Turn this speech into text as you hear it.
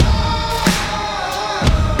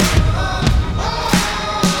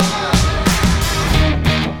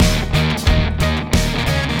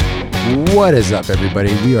What is up,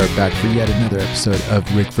 everybody? We are back for yet another episode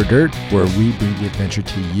of Rick for Dirt, where we bring the adventure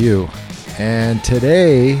to you. And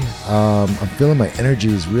today, I'm feeling my energy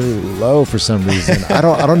is really low for some reason. I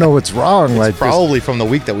don't know what's wrong. It's probably from the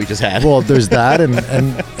week that we just had. Well, there's that,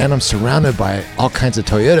 and I'm surrounded by all kinds of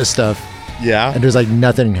Toyota stuff. Yeah, and there's like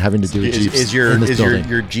nothing having to do with Jeeps. Is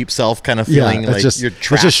your Jeep self kind of feeling like you're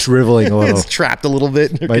trapped? It's just shriveling a little. It's trapped a little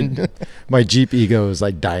bit. My Jeep ego is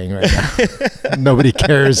like dying right now. Nobody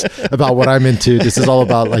cares about what I'm into. This is all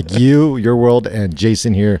about like you, your world, and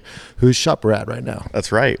Jason here, whose shop we're at right now.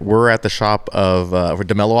 That's right. We're at the shop of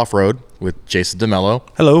DeMello Off-Road with Jason DeMello.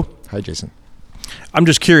 Hello. Hi, Jason. I'm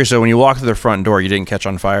just curious, though, when you walked through the front door, you didn't catch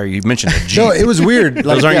on fire. You mentioned a Jeep. No, it was weird.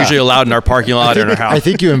 Those aren't usually allowed in our parking lot or in our house. I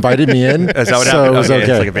think you invited me in. Is that what so happened? It was okay.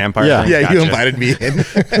 It's like a vampire thing. Yeah, Gotcha. You invited me in.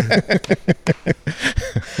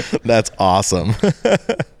 That's awesome.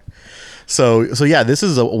 So yeah, this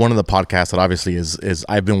is one of the podcasts that obviously is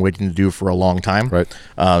I've been waiting to do for a long time. Right.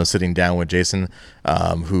 Sitting down with Jason,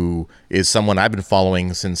 who is someone I've been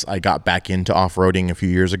following since I got back into off-roading a few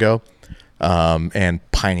years ago, and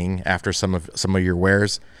pining after some of your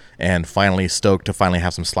wares, and finally stoked to finally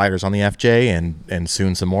have some sliders on the FJ and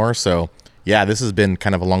soon some more. So yeah, this has been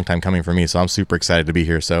kind of a long time coming for me, so I'm super excited to be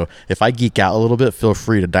here. So if I geek out a little bit, feel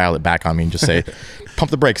free to dial it back on me and just say, pump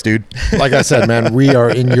the brakes, dude. Like I said, man, we are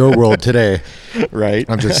in your world today. Right.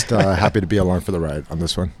 I'm just happy to be along for the ride on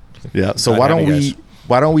this one. Yeah. So why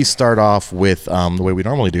don't we start off with the way we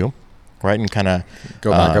normally do, right? And kind of Go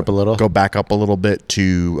back up a little. Go back up a little bit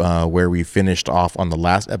to where we finished off on the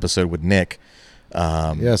last episode with Nick.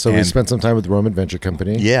 So we spent some time with Rome Adventure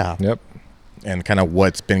Company. Yeah. Yep. And kind of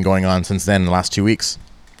what's been going on since then in the last 2 weeks.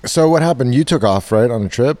 So what happened? You took off, right, on a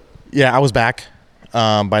trip? Yeah, I was back.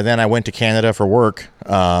 By then I went to Canada for work,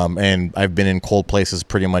 and I've been in cold places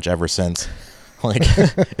pretty much ever since. Like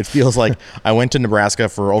it feels like I went to Nebraska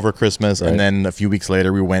for over Christmas, right. And then a few weeks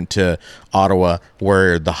later we went to Ottawa,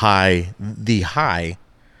 where the high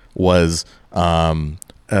was 12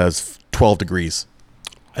 degrees.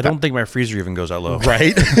 I don't think my freezer even goes that low.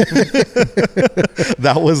 Right?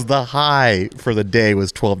 That was the high for the day,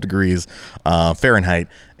 was 12 degrees Fahrenheit,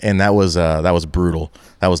 and that was brutal.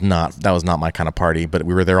 That was not my kind of party, but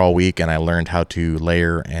we were there all week, and I learned how to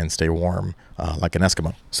layer and stay warm like an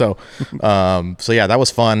Eskimo. So yeah, that was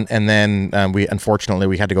fun. And then we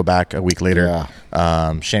unfortunately had to go back a week later.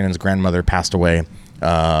 Yeah. Shannon's grandmother passed away.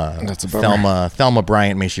 That's a bummer. Thelma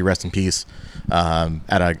Bryant, may she rest in peace.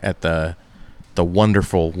 At the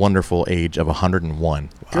wonderful age of 101.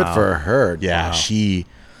 Good for her. Yeah, wow. She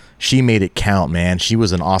made it count, man. She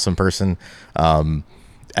was an awesome person. I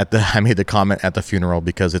made the comment at the funeral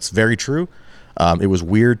because it's very true. It was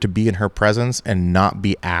weird to be in her presence and not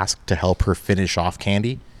be asked to help her finish off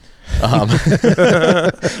candy.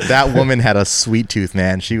 That woman had a sweet tooth,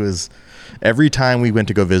 man. She was. Every time we went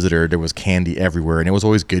to go visit her, there was candy everywhere, and it was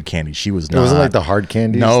always good candy. She was not. It wasn't like the hard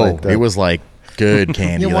candy. No, it was like good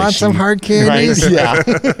candy. You want some hard candies? Right? Yeah.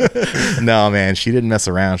 No, man, she didn't mess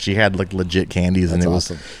around. She had like legit candies. That's and it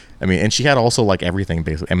awesome. was, I mean, and she had also like everything,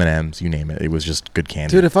 basically M&Ms, you name it. It was just good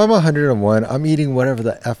candy. Dude, if I'm 101, I'm eating whatever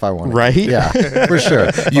the F I want. Right? Yeah, for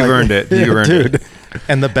sure. You've earned it. You earned it.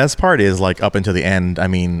 And the best part is, like, up until the end, I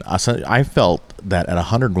mean, I felt that at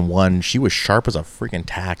 101, she was sharp as a freaking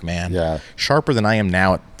tack, man. Yeah. Sharper than I am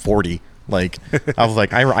now at 40. Like, I was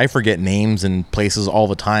like, I forget names and places all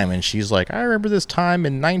the time. And she's like, I remember this time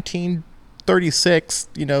in 1936,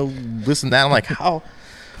 this and that. I'm like, how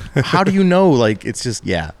do you know? Like, it's just,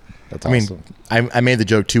 yeah. That's awesome. I mean, I made the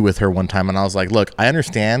joke too with her one time, and I was like, look, I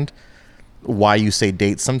understand why you say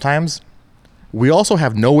dates sometimes. We also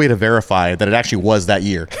have no way to verify that it actually was that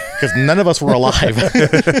year, because none of us were alive.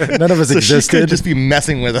 None of us so existed. She could just be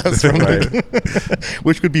messing with us, from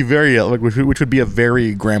which would be which would be a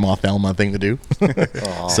very Grandma Thelma thing to do.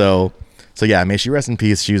 So yeah, may she rest in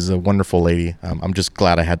peace. She's a wonderful lady. I'm just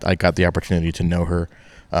glad I got the opportunity to know her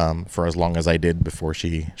for as long as I did before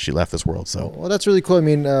she left this world. So well, that's really cool. I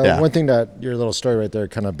mean, one thing that your little story right there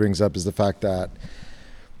kind of brings up is the fact that,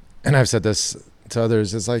 and I've said this to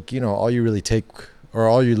others, it's like, all you really take or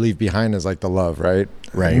all you leave behind is like the love, right?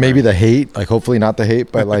 Right. Maybe the hate, like hopefully not the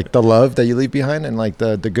hate, but like the love that you leave behind and like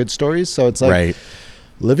the good stories. So it's like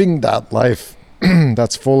living that life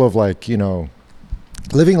that's full of like,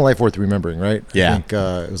 living a life worth remembering, right? Yeah. I think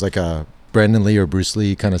it was like a Brandon Lee or Bruce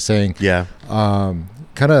Lee kind of saying. Yeah.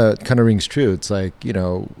 Kind of rings true. It's like,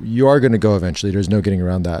 you are going to go eventually. There's no getting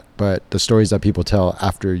around that. But the stories that people tell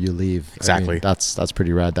after you leave, exactly. I mean, that's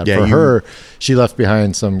pretty rad. That for her, she left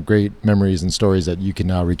behind some great memories and stories that you can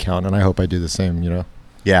now recount. And I hope I do the same,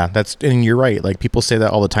 Yeah, and you're right. Like, people say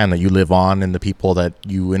that all the time, that you live on in the people that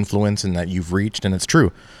you influence and that you've reached, and it's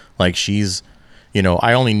true. Like she's,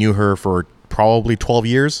 I only knew her for probably 12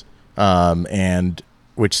 years, and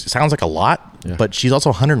which sounds like a lot, but she's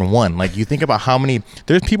also 101. Like you think about how many,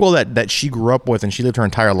 there's people that she grew up with and she lived her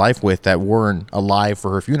entire life with that weren't alive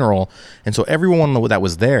for her funeral. And so everyone that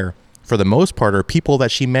was there, for the most part, are people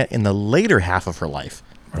that she met in the later half of her life.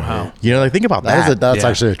 Wow. Like think about that. That's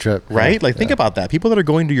actually a trip. Right? Like think about that. People that are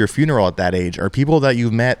going to your funeral at that age are people that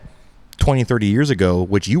you met 20, 30 years ago,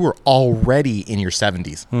 which you were already in your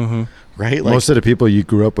 70s. Mm-hmm. Right? Like, most of the people you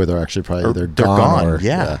grew up with are actually probably they're gone. Or,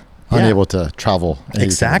 unable to travel.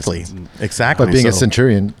 Exactly. But being a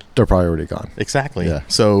centurion, they're probably already gone. Exactly. Yeah.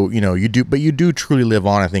 So, you do truly live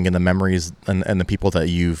on, I think, in the memories and the people that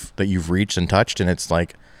you've reached and touched. And it's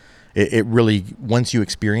like, it really, once you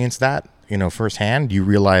experience that, firsthand, you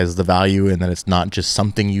realize the value and that it's not just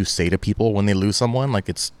something you say to people when they lose someone. Like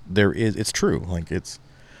it's true. Like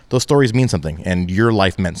those stories mean something and your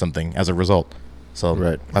life meant something as a result. So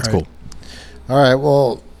that's cool. All right.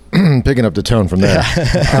 Well, picking up the tone from there,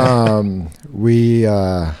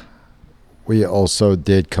 we also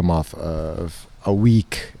did come off of a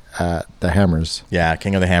week at the Hammers. Yeah.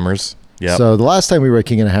 King of the Hammers. Yeah. So the last time we were at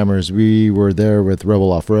King of the Hammers, we were there with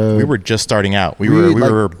Rebel Off Road. We were just starting out. We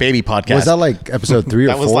were baby podcast. Was that like episode 3 or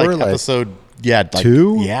 4? That was like episode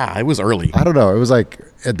 2? Yeah, it was early. I don't know. It was like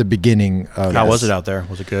at the beginning of How was it out there?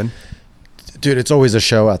 Was it good? Dude, it's always a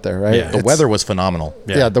show out there, right? Yeah. The weather was phenomenal.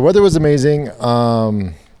 Yeah, the weather was amazing.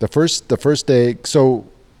 The first day, so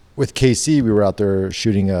with KC, we were out there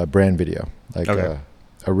shooting a brand video, like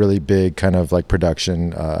a really big kind of like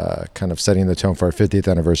production, kind of setting the tone for our 50th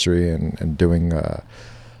anniversary and doing a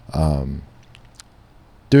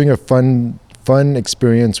fun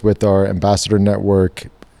experience with our ambassador network,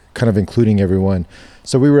 kind of including everyone.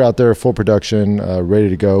 So we were out there full production, ready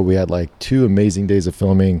to go. We had like 2 amazing days of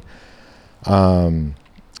filming.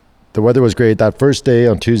 The weather was great. That first day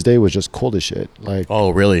on Tuesday was just cold as shit. Like,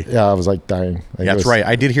 oh, really? Yeah, I was like dying. Like, that's right.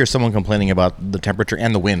 I did hear someone complaining about the temperature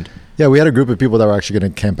and the wind. Yeah, we had a group of people that were actually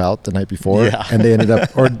going to camp out the night before, and they ended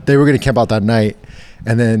up, or they were going to camp out that night,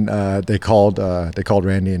 and then they called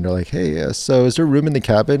Randy and they're like, "Hey, so is there room in the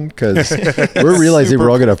cabin? Because we're realizing we're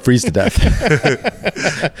all going to freeze to death."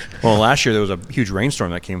 Well, last year there was a huge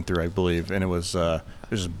rainstorm that came through, I believe, and it was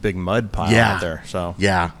there's a big mud pile out there. So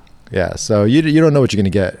Yeah, so you don't know what you're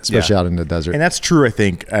going to get, especially out in the desert. And that's true, I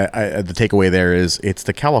think. The takeaway there is it's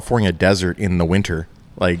the California desert in the winter.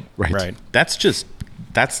 Like, right. That's just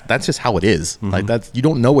how it is. Mm-hmm. Like you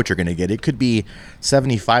don't know what you're going to get. It could be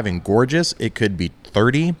 75 and gorgeous. It could be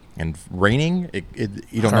 30 and raining.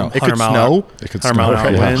 You don't know. It could snow. It could 100 mile an hour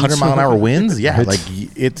winds. 100 mile an hour winds. Yeah, like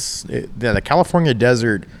the California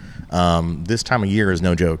desert. This time of year is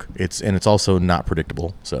no joke. It's also not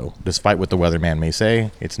predictable. So despite what the weatherman may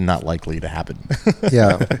say, it's not likely to happen.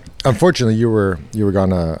 Yeah, unfortunately, you were gone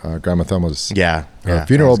to Grandma Thelma's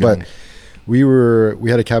funeral, but we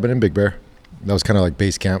had a cabin in Big Bear. That was kind of like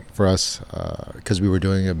base camp for us because we were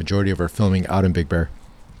doing a majority of our filming out in Big Bear,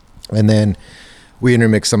 and then we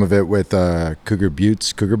intermixed some of it with Cougar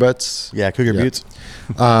Buttes. Yeah, Cougar Buttes.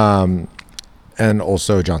 And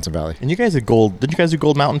also Johnson Valley. And you guys did Did you guys do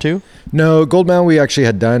Gold Mountain too? No, Gold Mountain we actually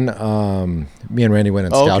had done. Me and Randy went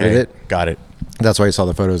and scouted it. Got it. That's why you saw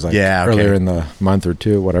the photos earlier in the month or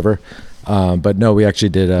two, whatever. But no, we actually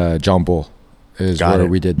did John Bull where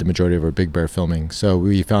we did the majority of our Big Bear filming. So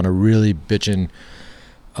we found a really bitchin'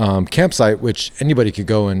 campsite, which anybody could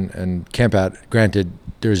go and camp at. Granted,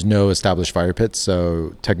 there's no established fire pits,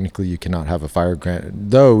 so technically you cannot have a fire.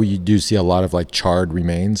 Though you do see a lot of like charred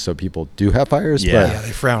remains, so people do have fires. Yeah, but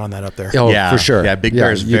they frown on that up there. Oh, for sure. Yeah, Big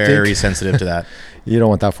Bear is very sensitive to that. You don't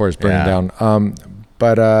want that forest burning down.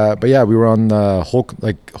 But yeah, we were on the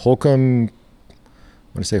Holcomb.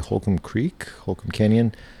 I want to say Holcomb Creek, Holcomb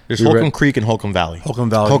Canyon. There's Holcomb Creek and Holcomb Valley. Holcomb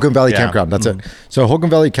Valley Campground. That's it. So Holcomb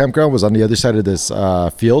Valley Campground was on the other side of this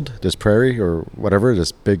field, this prairie or whatever,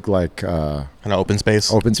 this big like kind of open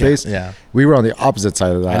space. Yeah. We were on the opposite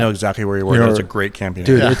side of that. I know exactly where you were. That's a great camping.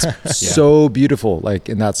 Dude, it's so beautiful, like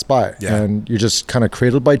in that spot. Yeah. And you're just kind of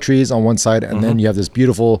cradled by trees on one side, and then you have this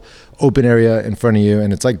beautiful open area in front of you,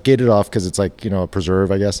 and it's like gated off because it's like, a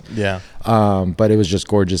preserve, I guess. Yeah. But it was just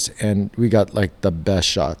gorgeous, and we got like the best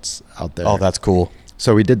shots out there. Oh, that's cool.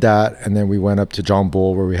 So we did that, and then we went up to John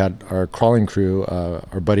Bull where we had our crawling crew,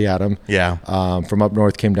 our buddy Adam. Yeah. From up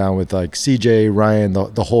north came down with like CJ, Ryan,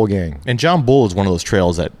 the whole gang. And John Bull is one of those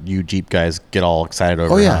trails that you Jeep guys get all excited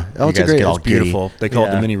over. Oh yeah, you guys get all beautiful. giddy. They call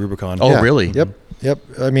it the mini Rubicon. Oh really? Yep.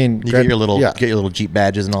 I mean, you get your little Jeep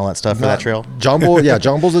badges and all that stuff for that trail. John Bull,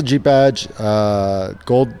 John Bull's a Jeep badge.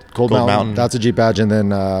 Gold Mountain, that's a Jeep badge. And then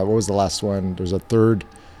what was the last one? There's a third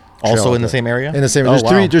Also trail in the out same area? In the same.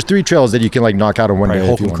 Oh, There's three trails that you can like knock out in one Probably day.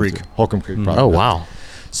 Holcomb if you Creek. wanted to. Holcomb Creek. Probably. Oh, wow.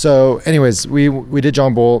 So, anyways, we did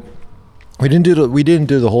John Bull. We didn't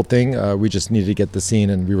do the whole thing. We just needed to get the scene,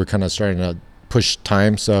 and we were kind of starting to push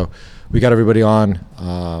time. So, we got everybody on.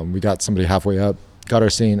 We got somebody halfway up, got our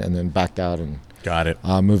scene, and then backed out and Got it.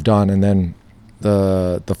 moved on. And then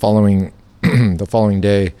the following the following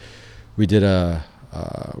day, we did a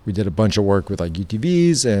bunch of work with like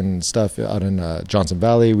UTVs and stuff out in Johnson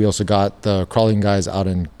Valley. We also got the crawling guys out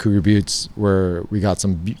in Cougar Buttes, where we got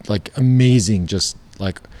some like amazing, just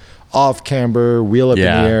like off camber, wheel up in the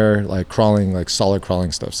air, like crawling, like solid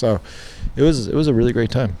crawling stuff. So it was a really great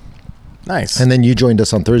time. Nice. And then you joined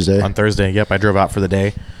us on Thursday. On Thursday, yep, I drove out for the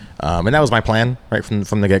day. And that was my plan right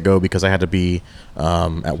from the get-go, because I had to be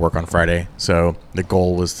at work on Friday. So the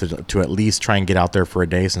goal was to at least try and get out there for a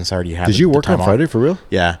day, since I already had. Did you work on time Friday off. for real?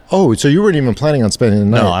 Yeah. Oh, so you weren't even planning on spending the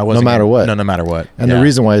night? No, I wasn't. No matter what. No matter what. And the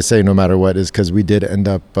reason why I say no matter what is because we did end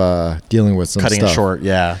up dealing with some cutting stuff. it short.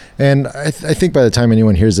 Yeah. And I think by the time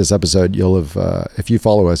anyone hears this episode, you'll have, if you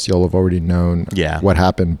follow us, you'll have already known what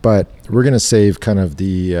happened. But we're going to save kind of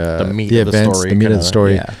the meat of the events, story, the meat of the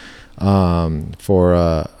story, yeah. For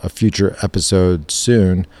a future episode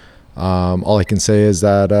soon. All I can say is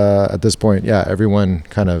that at this point, everyone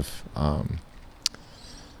kind of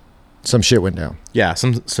some shit went down. Yeah.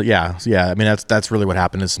 I mean, that's really what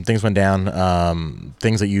happened. Is some things went down.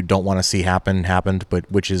 Things that you don't want to see happened,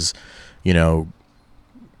 but which is, it'll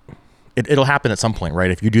happen at some point, right?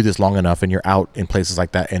 If you do this long enough and you're out in places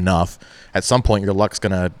like that enough, at some point your luck's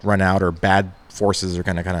gonna run out, or bad forces are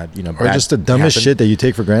gonna kind of or just the dumbest shit that you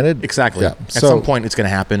take for granted. Exactly. Yeah. At some point it's gonna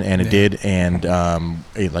happen, and it did. And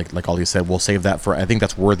like Ollie said, we'll save that for. I think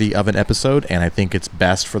that's worthy of an episode, and I think it's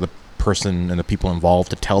best for the person and the people involved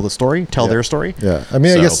to tell the story, their story. Yeah. I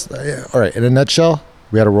mean, I guess. All right. In a nutshell,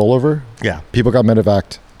 we had a rollover. Yeah. People got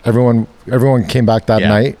medevaced. Everyone came back that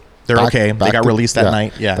night. They're okay. They got released that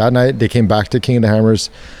night. Yeah. That night they came back to King of the Hammers.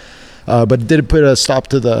 But did it put a stop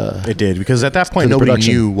to the? It did, because at that point nobody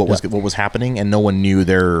knew what was happening, and no one knew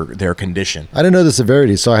their condition. I didn't know the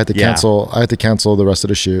severity, so I had to cancel. I had to cancel the rest of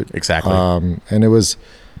the shoot. Exactly. And it was,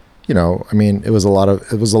 I mean, it was a lot.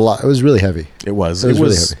 It was really heavy. It was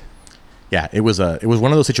really heavy. Yeah, it was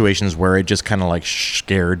one of those situations where it just kind of like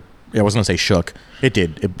scared. I was gonna say shook. It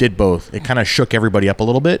did both. It kind of shook everybody up a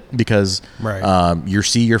little bit, because you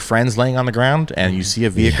see your friends laying on the ground, and you see a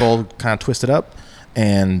vehicle kind of twisted up,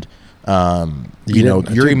 and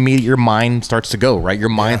your mind starts to go, right? Your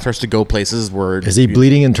mind starts to go places where is he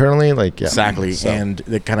bleeding internally? Like exactly. So. And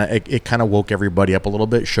it kind of woke everybody up a little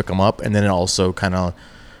bit, shook them up, and then it also kind of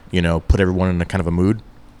put everyone in a kind of a mood.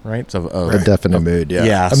 Right, so a definite mood,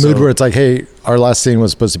 a mood where it's like, hey, our last scene was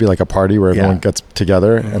supposed to be like a party where everyone gets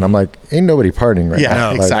together, and I'm like, ain't nobody partying right now.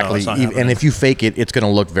 Yeah, exactly. And if you fake it, it's going to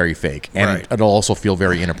look very fake, and it'll also feel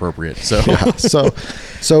very inappropriate. So,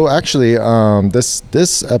 so actually,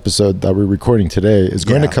 this episode that we're recording today is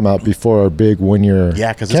going to come out before our big 1 year.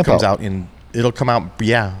 Yeah, because it comes out it'll come out.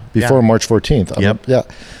 Before March 14th. Yep. Yeah.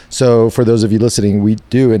 So for those of you listening, we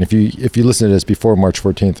do, and if you listen to this before March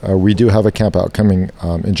 14th, we do have a camp out coming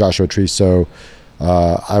in Joshua Tree. So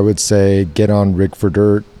I would say get on Rig for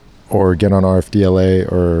Dirt, or get on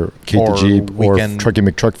RFDLA, or Kate the Jeep, or Trucking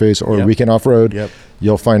McTruckface, or Weekend Off Road. Yep.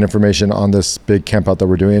 You'll find information on this big camp out that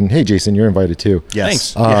we're doing. Hey, Jason, you're invited too.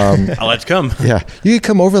 Yes. Thanks. I'll let you come. Yeah. You can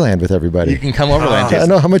come overland with everybody. You can come overland. I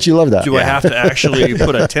know how much you love that. Do I have to actually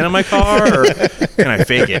put a tent in my car, or can I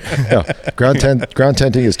fake it? No. Ground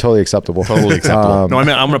tenting is totally acceptable. Totally acceptable. No, I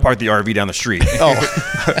mean, I'm going to park the RV down the street.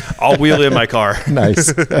 I'll wheel in my car.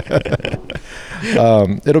 Nice.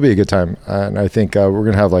 It'll be a good time, and I think we're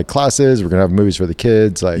gonna have like classes. We're gonna have movies for the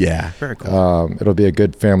kids. Like, very cool. It'll be a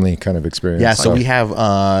good family kind of experience. Yeah. So we have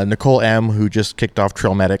Nicole M, who just kicked off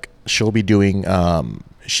Trail Medic. She'll be doing.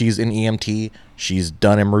 She's in EMT. She's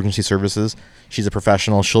done emergency services. She's a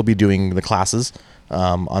professional. She'll be doing the classes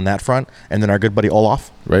on that front. And then our good buddy Olaf,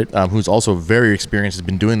 right, who's also very experienced, has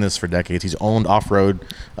been doing this for decades. He's owned off-road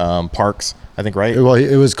parks, I think, right? Well,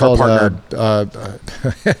 it was called. Hang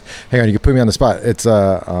on, you can put me on the spot. It's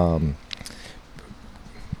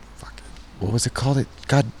what was it called?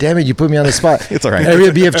 God damn it! You put me on the spot. It's all right.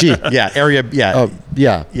 Area BFG. Yeah, area. Yeah. Oh,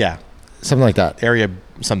 yeah. Yeah. Something like that. Area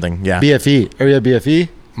something. Yeah. BFE. Area BFE.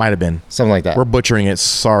 Might have been. Something like that. We're butchering it.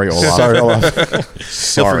 Sorry, Olaf. Sorry, Olaf.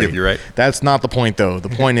 He'll forgive you, right? That's not the point, though. The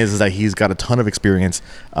point is that he's got a ton of experience,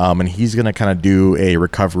 and he's going to kind of do a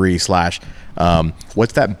recovery slash,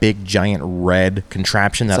 what's that big giant red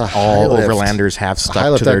contraption that all overlanders have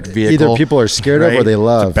stuck to their vehicle? Either people are scared of or they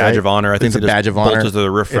love. It's a badge of honor. I think it's a badge of honor. Bolted to the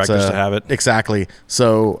roof rack just to have it. Exactly.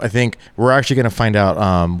 So I think we're actually going to find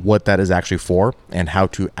out what that is actually for and how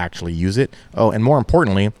to actually use it. Oh, and more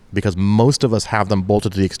importantly, because most of us have them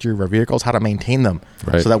bolted to the exterior of our vehicles, how to maintain them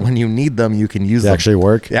so that when you need them, you can use them. They actually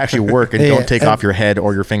work. They actually work and don't take off your head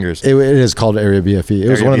or your fingers. It is called Area BFE.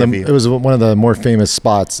 It was one of the more famous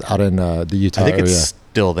spots out in the Utah area. I think it's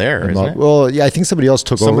still there, isn't it? Well, yeah, I think somebody else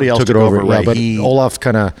took it over. Right. Yeah, but Olaf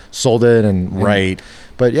kind of sold it and right.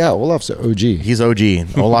 But yeah, Olaf's OG. He's OG.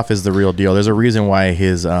 Olaf is the real deal. There's a reason why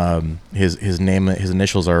his name, his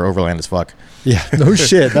initials are Overland as fuck. Yeah, no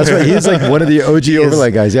shit. That's right. He's like one of the OG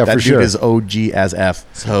Overland guys. Yeah, for sure. That dude is OG as F.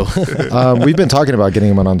 So we've been talking about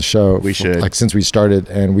getting him on the show. We should. Like since we started,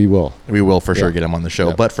 and we will. We will for sure get him on the show.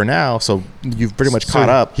 Yeah. But for now, so you've pretty much caught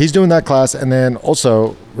up. He's doing that class, and then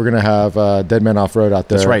also we're gonna have Dead Men Off Road out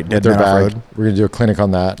there. That's right. Dead Men Off Road. We're gonna do a clinic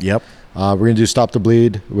on that. Yep. We're gonna do Stop the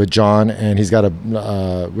Bleed with John, and he's got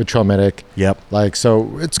a with Trail Medic. Yep. Like,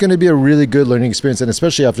 so it's gonna be a really good learning experience, and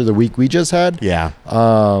especially after the week we just had. Yeah.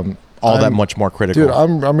 That much more critical. Dude,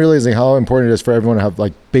 I'm realizing how important it is for everyone to have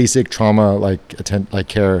like basic trauma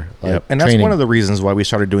care. Yep. And that's one of the reasons why we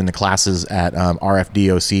started doing the classes at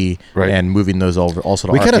RFDOC and moving those over also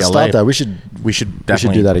to RFDLA. We kind of stopped that. We should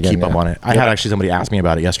definitely do that again. Keep up on it. I had actually somebody ask me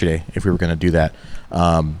about it yesterday if we were going to do that,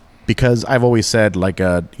 because I've always said like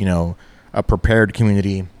a prepared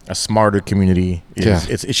community, a smarter community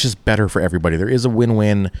it's just better for everybody. There is a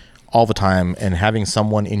win-win all the time, and having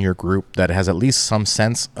someone in your group that has at least some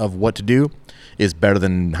sense of what to do is better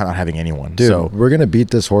than not having anyone. Dude, so we're gonna beat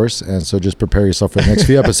this horse, and so just prepare yourself for the next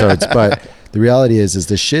few episodes. But the reality is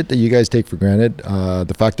the shit that you guys take for granted,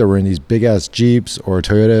 the fact that we're in these big ass Jeeps or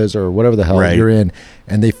Toyotas or whatever the hell you're in,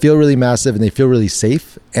 and they feel really massive and they feel really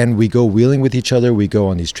safe, and we go wheeling with each other, we go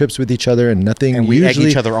on these trips with each other, and nothing. And we egg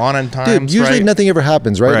each other on times. Dude, usually nothing ever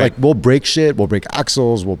happens, right? Like we'll break shit, we'll break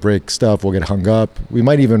axles, we'll break stuff, we'll get hung up. We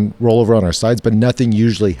might even roll over on our sides, but nothing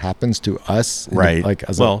usually happens to us. Right.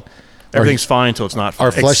 Everything's fine until it's not fine.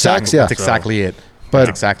 Our flesh sacks, That's exactly it. That's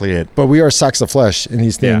exactly it. But we are sacks of flesh in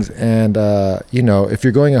these things. Yeah. And, if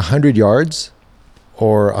you're going 100 yards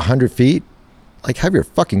or 100 feet, like have your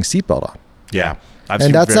fucking seatbelt on. Yeah. I've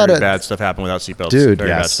seen very bad stuff happen without seatbelts. Dude. Very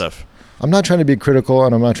bad stuff. I'm not trying to be critical,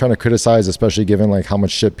 and I'm not trying to criticize, especially given like how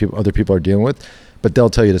much shit other people are dealing with. But they'll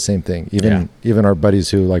tell you the same thing. Even our buddies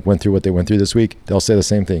who like went through what they went through this week, they'll say the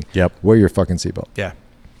same thing. Yep. Wear your fucking seatbelt. Yeah.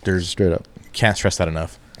 There's straight up. Can't stress that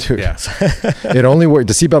enough. Dude. Yeah. It only works.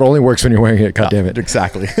 The seatbelt only works when you're wearing it. God damn it.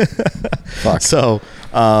 Exactly. Fuck. So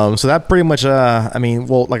that pretty much.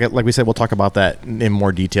 Like we said, we'll talk about that in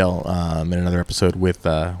more detail in another episode with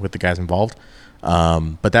the guys involved.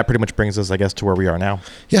 But that pretty much brings us, I guess, to where we are now.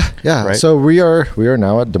 Yeah. Right? So we are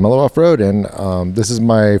now at DeMello Off Road, and this is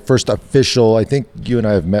my first official. I think you and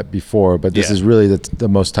I have met before, but this is really the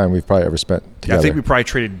most time we've probably ever spent together. I think we probably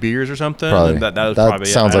traded beers or something. Probably. That was probably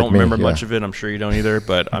sounds it. I like don't remember much of it. I'm sure you don't either,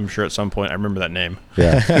 but I'm sure at some point I remember that name.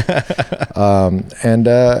 Yeah.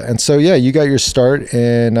 And so you got your start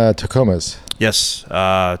in Tacomas. Yes.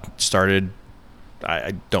 Started.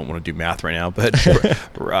 I don't want to do math right now, but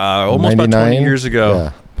almost about 20 years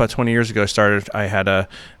ago. About 20 years ago, I had a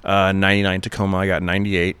 99 Tacoma. I got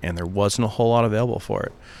 98, and there wasn't a whole lot available for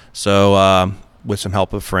it. So with some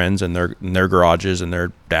help of friends and their garages and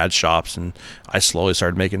their dad's shops, and I slowly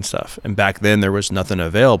started making stuff. And back then, there was nothing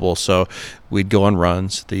available, so we'd go on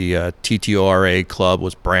runs. The TTORA club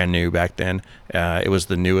was brand new back then. It was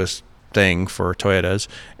the newest thing for Toyotas,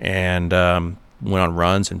 and went on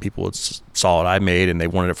runs, and people saw what I made, and they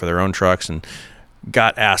wanted it for their own trucks, and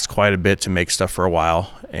got asked quite a bit to make stuff for a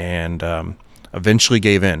while, and eventually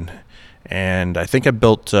gave in. And I think I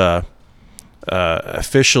built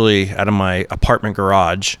officially out of my apartment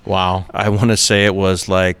garage. Wow. I want to say it was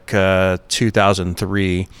like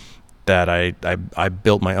 2003 that I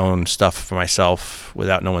built my own stuff for myself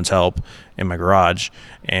without no one's help in my garage,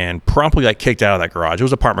 and promptly got kicked out of that garage. It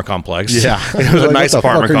was an apartment complex. Yeah. It was a nice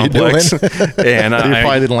apartment complex. And you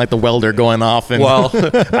probably didn't like the welder going off.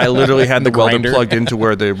 I literally had the welder plugged into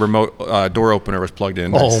where the remote door opener was plugged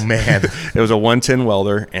in. Oh, man. It was a 110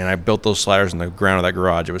 welder, and I built those sliders in the ground of that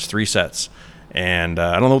garage. It was 3 sets. And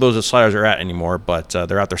I don't know where those sliders are at anymore, but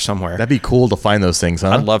they're out there somewhere. That'd be cool to find those things, huh?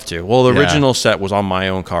 I'd love to. Well, the original set was on my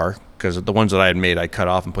own car, because the ones that I had made, I cut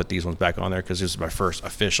off and put these ones back on there because this is my first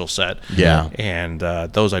official set. Yeah. And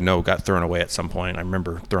those I know got thrown away at some point. I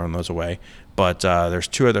remember throwing those away. But there's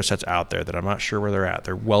 2 other sets out there that I'm not sure where they're at.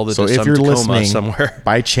 They're welded So to if some you're Tacoma listening somewhere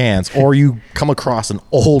by chance, or you come across an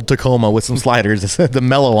old Tacoma with some sliders, the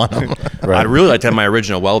mellow on them. I'd really like to have my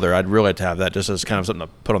original welder. I'd really like to have that just as kind of something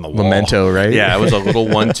to put on the wall. Memento, right? Yeah, it was a little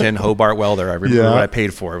 110 Hobart welder. I remember what I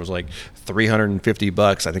paid for. It was like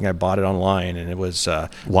 $350. I think I bought it online, and it was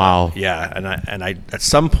wow. Yeah, and I at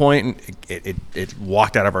some point it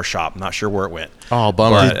walked out of our shop. I'm not sure where it went. Oh,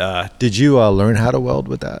 bummer. But, did you learn how to weld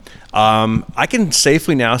with that? I can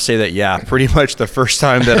safely now say that, yeah, pretty much the first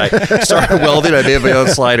time that I started welding, I made my own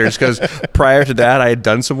sliders, because prior to that, I had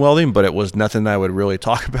done some welding, but it was nothing I would really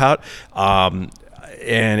talk about.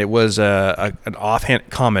 And it was an offhand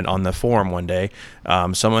comment on the forum one day.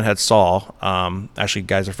 Someone had saw, actually,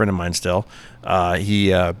 guy's a friend of mine still. He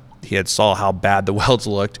had saw how bad the welds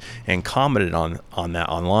looked and commented on that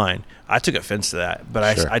online. I took offense to that, but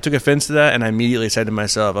I took offense to that, and I immediately said to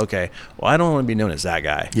myself, okay, well, I don't want to be known as that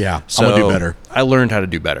guy. Yeah, so I'm gonna do better. I learned how to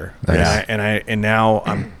do better. Nice. And now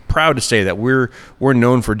I'm proud to say that we're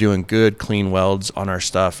known for doing good, clean welds on our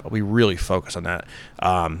stuff. We really focus on that.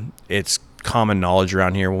 It's common knowledge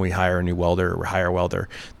around here when we hire a new welder or hire a welder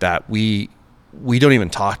that we don't even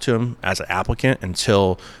talk to them as an applicant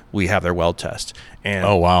until we have their weld test. And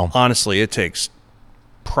oh, wow. Honestly, it takes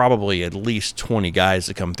probably at least 20 guys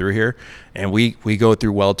to come through here, and we go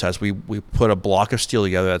through weld tests. We put a block of steel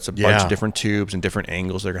together that's a bunch of different tubes and different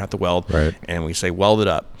angles they're gonna have to weld, right. And we say weld it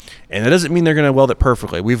up. And that doesn't mean they're gonna weld it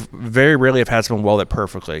perfectly. We've very rarely have had someone weld it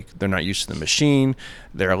perfectly. They're not used to the machine,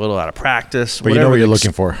 they're a little out of practice, but you know what you're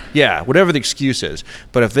looking for. Yeah, whatever the excuse is.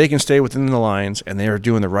 But if they can stay within the lines and they are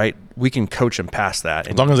doing the right, we can coach them past that.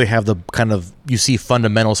 As long as they have the kind of, you see,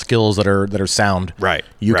 fundamental skills that are sound, right?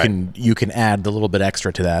 You can add the little bit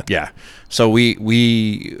extra to that. Yeah. So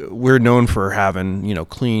we're known for having, you know,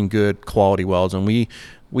 clean, good quality welds, and we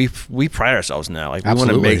pride ourselves in that. Like, we want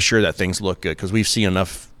to make sure that things look good, because we've seen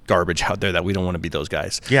enough garbage out there that we don't want to be those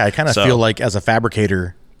guys. Yeah, I kind of feel like as a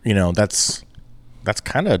fabricator, you know, that's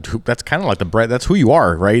kind of like the bread. That's who you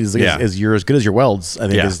are, right? Is you're as good as your welds. I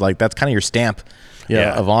think is like, that's kind of your stamp.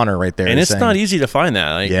 Of honor right there. And it's not easy to find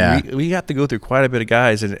that. Like, we have to go through quite a bit of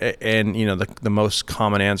guys, and you know, the most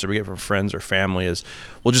common answer we get from friends or family is,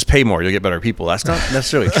 "Well, just pay more, you'll get better people." That's not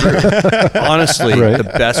necessarily true. Honestly, the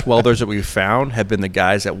best welders that we've found have been the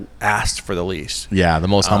guys that asked for the least. Yeah, the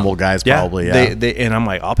most humble guys probably. Yeah, they and I'm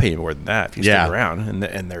like, I'll pay you more than that if you stick around,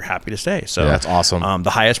 and they're happy to stay. So that's awesome.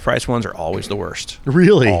 The highest price ones are always the worst.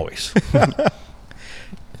 Really, always.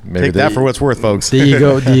 Maybe take that for what it's worth, folks. The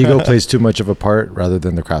ego plays too much of a part rather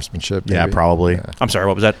than the craftsmanship. Maybe. Yeah, probably. Yeah. I'm sorry,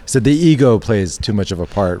 what was that? So the ego plays too much of a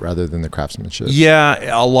part rather than the craftsmanship.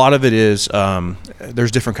 Yeah, a lot of it is, there's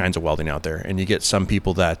different kinds of welding out there, and you get some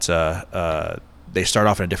people that they start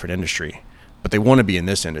off in a different industry, but they want to be in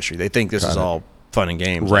this industry. They think this is all fun and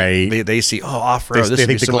games. Right. Like, they see, off-road. They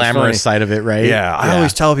think the glamorous side of it, right? Yeah, I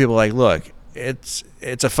always tell people, like, look, it's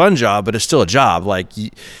a fun job, but it's still a job. Like,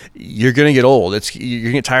 you're gonna get old. You're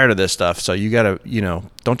gonna get tired of this stuff. So you gotta, you know,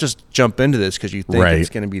 don't just jump into this because you think it's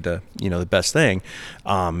gonna be the best thing.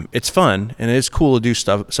 It's fun and it's cool to do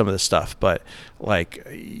some of this stuff, but like,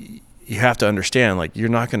 you have to understand, like, you're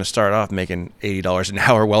not gonna start off making $80 an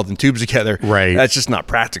hour welding tubes together. Right. That's just not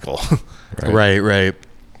practical. Right.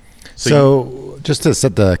 So just to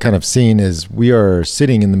set the kind of scene, is we are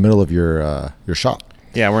sitting in the middle of your shop.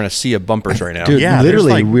 Yeah, we're in a sea of bumpers right now. Dude, yeah,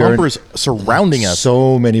 literally, there's like bumpers surrounding us.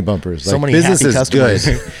 So many bumpers. So like, many business happy is customers.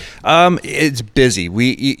 good. It's busy.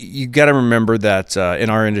 You got to remember that in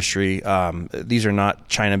our industry, these are not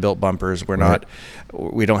China-built bumpers.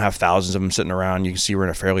 We don't have thousands of them sitting around. You can see we're in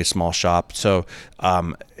a fairly small shop, so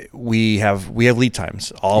we have lead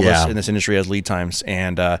times. All of us in this industry has lead times,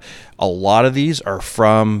 and a lot of these are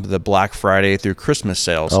from the Black Friday through Christmas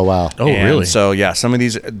sales. Oh wow! Oh really? So yeah, some of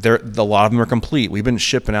these, a lot of them are complete. We've been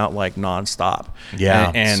shipping out like nonstop.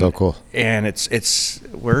 Yeah, and so cool. And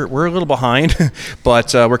we're a little behind,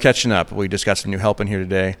 but we're catching up. We just got some new help in here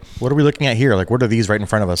today. What are we looking at here? Like, what are these right in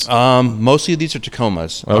front of us? Mostly these are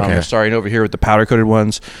Tacomas. Okay. We're starting over here with the powder coated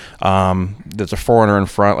ones. There's a 4Runner in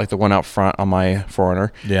front, like the one out front on my 4Runner.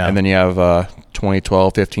 Yeah. And then you have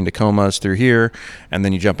 2012, 15 Tacomas through here, and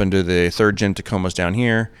then you jump into the 3rd gen Tacomas down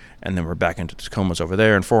here, and then we're back into Tacomas over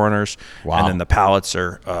there and 4Runners. Wow. And then the pallets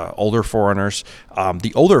are older 4Runners.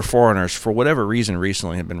 The older 4Runners, for whatever reason,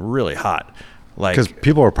 recently have been really hot. Like, because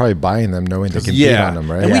people are probably buying them knowing they can beat on them,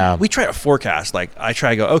 right? And we try to forecast. Like, I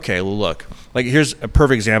try to go, okay, well, look, like, here's a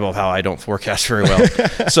perfect example of how I don't forecast very well.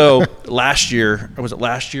 So last year, or was it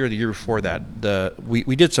last year or the year before that,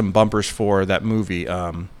 we did some bumpers for that movie,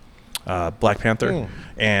 Black Panther,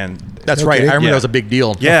 and that's right. I remember that was a big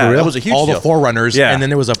deal. Yeah, that was a huge all deal. The Forerunners, Yeah. and then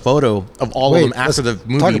there was a photo of all of them after the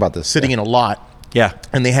movie. Talk about this. Sitting in a lot. Yeah,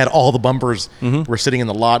 and they had all the bumpers were sitting in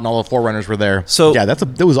the lot, and all the Forerunners were there. So yeah,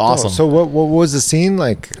 that was awesome. So what was the scene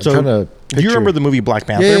like? So do you remember the movie Black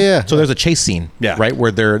Panther? Yeah. So there's a chase scene, right,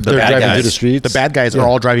 where they're driving guys, through the streets. The bad guys are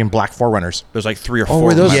all driving black Forerunners. there's like 3 or 4. Oh,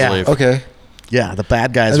 were those? I believe. Okay. Yeah, the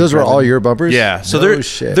bad guys. And those were all your bumpers? Yeah. So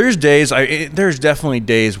shit. there's days. There's definitely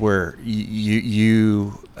days where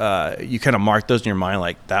you kind of mark those in your mind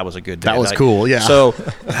like that was a good day. That was cool. Yeah. So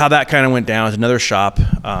how that kind of went down is another shop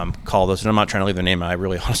called us, and I'm not trying to leave the name out. I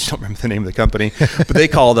really honestly don't remember the name of the company, but they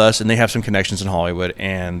called us, and they have some connections in Hollywood,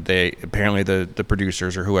 and they apparently the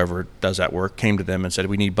producers or whoever does that work came to them and said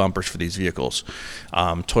we need bumpers for these vehicles.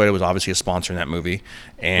 Toyota was obviously a sponsor in that movie,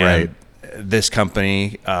 and this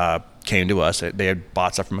company came to us. They had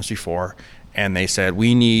bought stuff from us before, and they said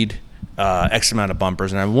we need X amount of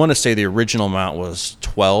bumpers, and I want to say the original amount was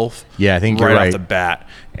 12. Yeah, I think right you're right off the bat,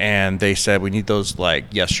 and they said we need those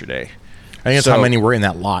like yesterday. I think that's how many were in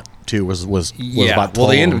that lot too. Was about 12. Well,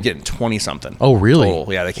 they ended up getting 20 something. Oh, really?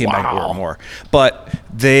 Total. Yeah, they came back and more. But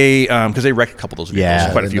they because they wrecked a couple of those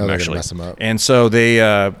vehicles, quite a few of them actually. Mess them up. And so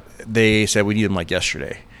they said we need them like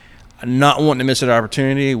yesterday. Not wanting to miss an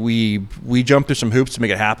opportunity, we jumped through some hoops to make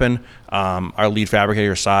it happen. Our lead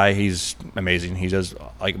fabricator, Sai, he's amazing. He does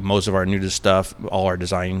like most of our nudist stuff, all our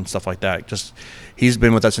design stuff like that. Just he's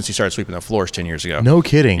been with us since he started sweeping the floors 10 years ago. No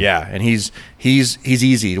kidding. Yeah, and he's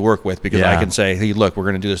easy to work with because I can say, hey, look, we're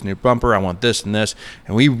going to do this new bumper. I want this and this,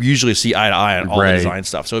 and we usually see eye to eye on all the design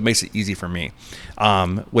stuff. So it makes it easy for me.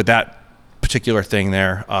 With that particular thing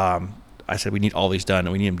there, I said we need all these done,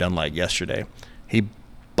 and we need them done like yesterday. He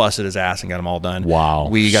busted his ass and got them all done. Wow.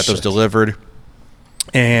 We got those delivered.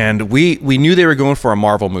 And we knew they were going for a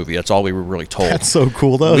Marvel movie. That's all we were really told. That's so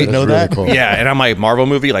cool, though. We know that. Cool. Yeah, and I'm like, Marvel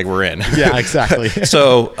movie? Like, we're in. Yeah, exactly.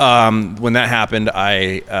 So when that happened,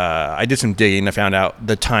 I did some digging. I found out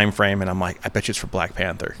the time frame, and I'm like, I bet you it's for Black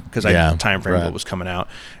Panther because I knew the time frame of what was coming out.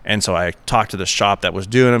 And so I talked to the shop that was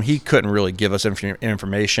doing them. He couldn't really give us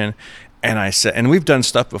information. And I said, and we've done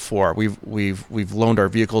stuff before. We've loaned our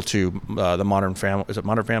vehicle to the Modern Family. Is it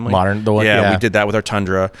Modern Family? Modern, the one. Yeah, we did that with our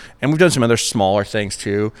Tundra, and we've done some other smaller things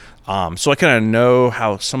too. So I kind of know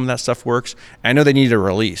how some of that stuff works. I know they needed a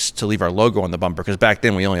release to leave our logo on the bumper because back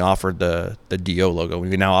then we only offered the DO logo.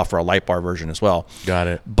 We now offer a light bar version as well. Got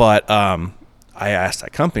it. But I asked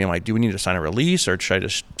that company, I'm like, do we need to sign a release or should I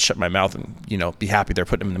just shut my mouth and be happy they're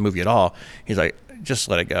putting them in the movie at all? He's like, just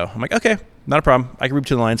let it go. I'm like, okay, not a problem. I can read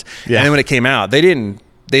between the lines. Yeah. And then when it came out, they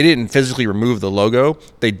didn't physically remove the logo.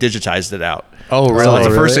 They digitized it out. Oh, really? So that's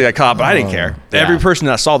the first thing I caught, but I didn't care. Yeah. Every person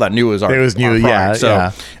that saw that knew it was our. It was new, our product.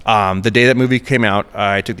 So the day that movie came out,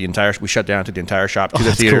 we shut down, took the entire shop to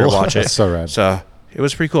the theater to watch it. That's so rad. So it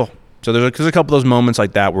was pretty cool. So there's a couple of those moments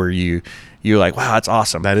like that where you're like, wow, that's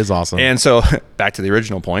awesome. That is awesome. And so back to the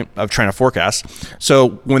original point of trying to forecast. So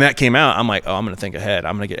when that came out, I'm like, oh, I'm going to think ahead.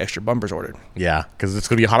 I'm going to get extra bumpers ordered. Yeah, because it's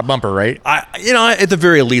going to be a hot bumper, right? At the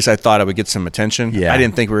very least, I thought I would get some attention. Yeah. I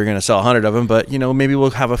didn't think we were going to sell 100 of them, but maybe we'll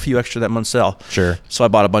have a few extra that month sell. Sure. So I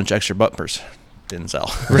bought a bunch of extra bumpers. Didn't sell.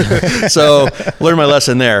 So learned my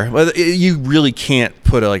lesson there. But you really can't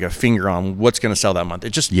put a finger on what's going to sell that month. It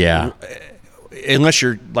just unless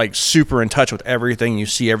you're like super in touch with everything, you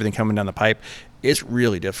see everything coming down the pipe, it's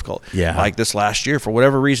really difficult. Yeah. Like this last year, for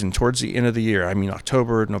whatever reason, towards the end of the year,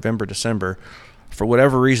 October, November, December, for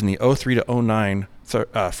whatever reason, the 03 to 09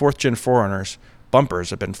 fourth gen Forerunners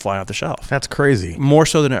bumpers have been flying off the shelf. That's crazy. More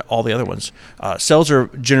so than all the other ones. Sales are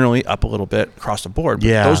generally up a little bit across the board,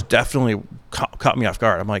 but those definitely caught me off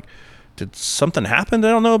guard. I'm like, did something happen that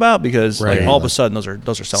I don't know about? Because all of a sudden those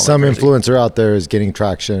are selling. Some influencer out there is getting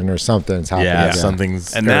traction or something's happening. Yeah,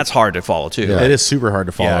 something's, and that's hard to follow too. Yeah. It is super hard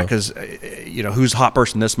to follow. Yeah, because who's the hot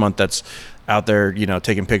person this month that's out there,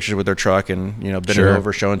 taking pictures with their truck and bending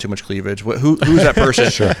over, showing too much cleavage. Who's that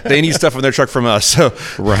person? They need stuff on their truck from us. So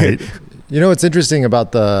right. What's interesting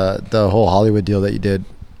about the whole Hollywood deal that you did,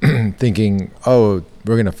 thinking, oh,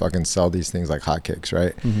 we're gonna fucking sell these things like hotcakes,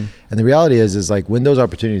 right? Mm-hmm. And the reality is like when those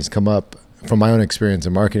opportunities come up, from my own experience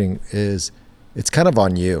in marketing, is it's kind of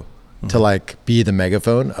on you to like be the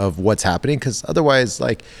megaphone of what's happening, because otherwise,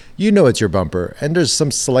 like, it's your bumper, and there's some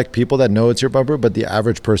select people that know it's your bumper, but the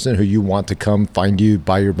average person who you want to come find you,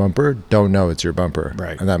 buy your bumper, don't know it's your bumper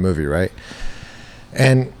in that movie, right?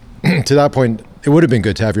 And to that point, it would have been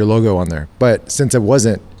good to have your logo on there, but since it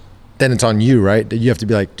wasn't, then it's on you, right? You have to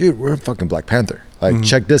be like, dude, we're fucking Black Panther. Like,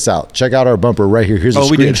 check this out. Check out our bumper right here. Here's a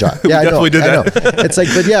screenshot. Yeah, I definitely did that. It's like,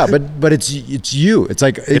 but it's you. It's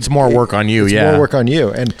like it's more work on you. It's more work on you,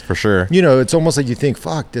 and for sure. It's almost like you think,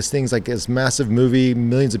 fuck, this thing's like this massive movie.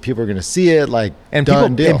 Millions of people are gonna see it. Like, and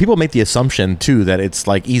people make the assumption too that it's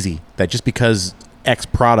like easy, that just because X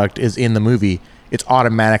product is in the movie, it's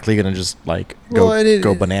automatically going to just like go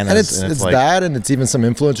bananas. And it's like, that, and it's even some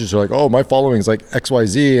influencers are like, oh, my following is like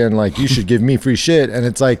XYZ, and like, you should give me free shit. And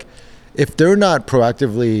it's like, if they're not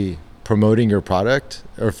proactively promoting your product,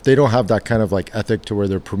 or if they don't have that kind of like ethic to where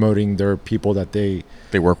they're promoting their people that they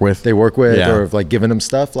work with, or like giving them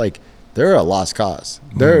stuff, like, they're a lost cause.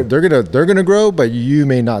 They're gonna grow, but you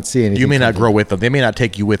may not see anything. You may not grow with them. They may not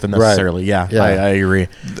take you with them necessarily. Right. Yeah, I agree.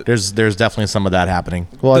 There's definitely some of that happening.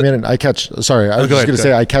 Well, I mean, I was just gonna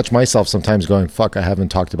say, I catch myself sometimes going, "Fuck, I haven't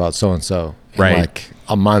talked about so and so in like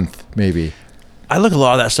a month, maybe." I look at a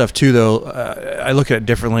lot of that stuff too, though. I look at it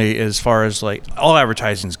differently as far as like, all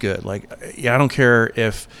advertising is good. Like, I don't care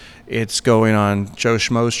if it's going on Joe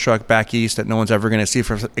Schmo's truck back east that no one's ever going to see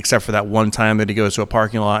except for that one time that he goes to a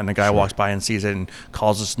parking lot and a guy walks by and sees it and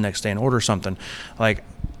calls us the next day and orders something. Like,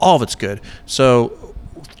 all of it's good. So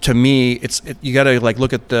to me, you got to like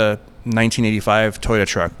look at the 1985 Toyota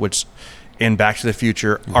truck, which in Back to the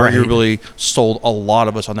Future arguably sold a lot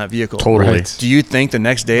of us on that vehicle. Totally. Right. Do you think the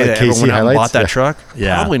next day that Casey everyone out and bought that truck?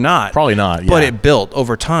 Yeah. Probably not. But it built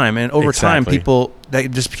over time, and over time, people that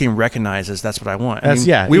just became recognized as that's what I want.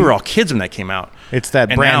 We were all kids when that came out. It's that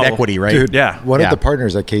brand equity, right? Dude, one of the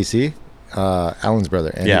partners at KC, Alan's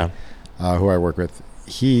brother, Andy, who I work with,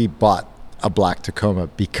 he bought a black Tacoma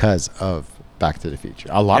because of Back to the Future.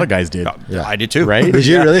 A lot of guys did. Yeah. I did too. Right? Did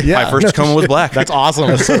you really? Yeah. My first Tacoma was black. That's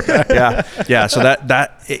awesome. Yeah. So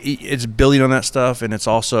it's building on that stuff, and it's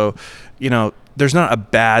also, there's not a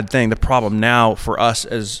bad thing. The problem now for us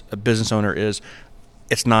as a business owner is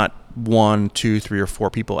it's not 1, 2, 3, or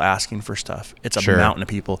 4 people asking for stuff. It's a mountain of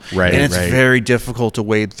people. Right. And it's very difficult to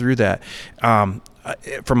wade through that.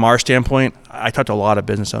 From our standpoint, I talked to a lot of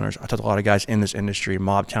business owners. I talked to a lot of guys in this industry,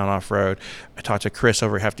 Mobtown Off-Road. I talked to Chris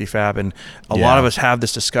over at Hefty Fab, and a lot of us have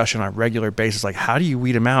this discussion on a regular basis. Like, how do you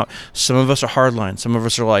weed them out? Some of us are hardline. Some of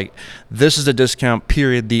us are like, this is the discount,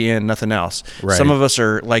 period, the end, nothing else. Right. Some of us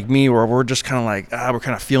are like me, where we're just kind of like, we're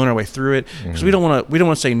kind of feeling our way through it, because we don't want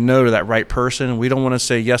to say no to that right person. We don't want to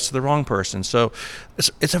say yes to the wrong person. So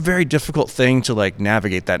it's a very difficult thing to like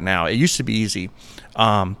navigate that now. It used to be easy.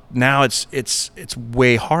 Now it's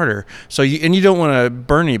way harder. So you don't want to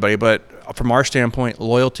burn anybody, but from our standpoint,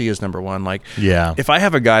 loyalty is number one. Like, if I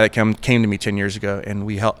have a guy that came to me 10 years ago and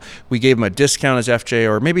we gave him a discount as FJ,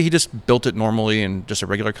 or maybe he just built it normally and just a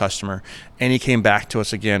regular customer, and he came back to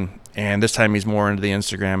us again, and this time he's more into the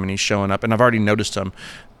Instagram and he's showing up, and I've already noticed him,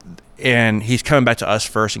 and he's coming back to us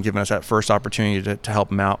first and giving us that first opportunity to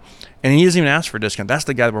help him out. And he doesn't even ask for a discount. That's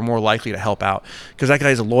the guy that we're more likely to help out, because that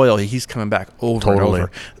guy's loyal. He's coming back over and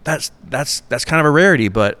over. That's kind of a rarity,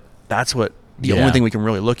 but that's what the only thing we can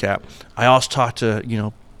really look at. I also talk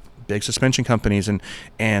to big suspension companies,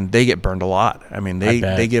 and they get burned a lot. I mean,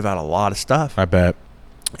 they give out a lot of stuff. I bet.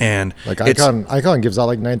 And like Icon gives out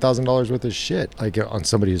like $9,000 worth of shit, like on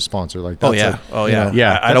somebody who's sponsored. Like, that's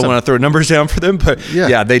I don't want to throw numbers down for them, but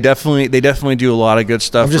they definitely do a lot of good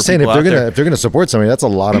stuff. I'm just saying, if they're gonna support somebody, that's a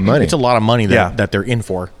lot of money. It's a lot of money that they're in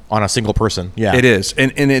for on a single person. Yeah, it is,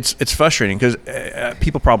 and it's frustrating because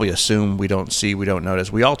people probably assume we don't see, we don't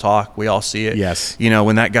notice. We all talk, we all see it. Yes,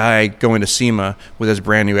 when that guy going to SEMA with his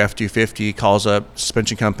brand new F-250 calls up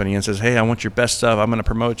suspension company and says, "Hey, I want your best stuff. I'm going to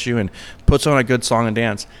promote you," and puts on a good song and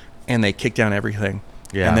dance, and they kick down everything.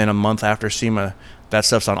 Yeah, and then a month after SEMA, that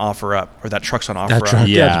stuff's on OfferUp, or that truck's on OfferUp.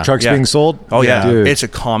 The truck's being sold. Oh yeah, Dude. It's a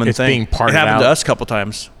common thing. Being parted It happened out to us a couple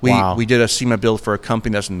times. We did a SEMA build for a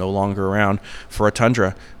company that's no longer around for a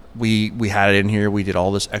Tundra. We had it in here. We did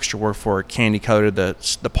all this extra work for it, candy coated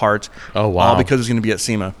the parts. Oh wow! All because it was going to be at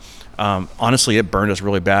SEMA. Honestly, it burned us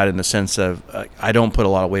really bad in the sense of I don't put a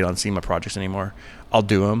lot of weight on SEMA projects anymore. I'll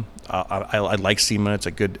do them. I like SEMA. It's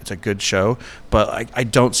a good show, but I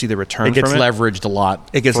don't see the return from it. It gets leveraged a lot.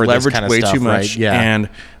 It gets leveraged way too much. Right? Yeah. And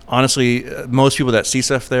honestly, most people that see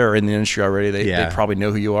stuff there are in the industry already. They probably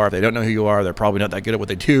know who you are. If they don't know who you are, they're probably not that good at what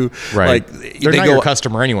they do. Right. Like, they're not your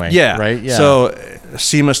customer anyway. Yeah. Right. Yeah. So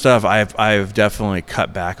SEMA stuff, I've definitely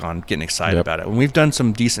cut back on getting excited about it. And we've done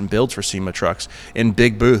some decent builds for SEMA trucks in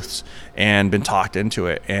big booths and been talked into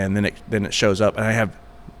it, and then it shows up, and I have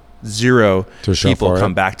zero people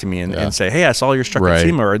come back to me and say, "Hey, I saw your truck at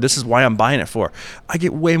SEMA," or "This is why I'm buying it for." I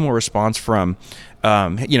get way more response from,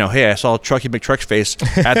 "Hey, I saw Trucky McTruck's face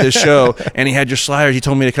at this show, and he had your sliders. He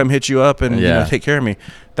told me to come hit you up and take care of me."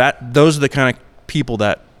 Those are the kind of people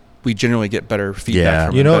that we generally get better feedback. Yeah.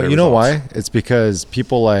 From You know results. why? It's because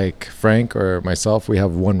people like Frank or myself, we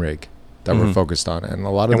have one rig that we're focused on, and a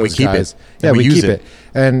lot of And we those keep it. guys, And we we use keep it. it.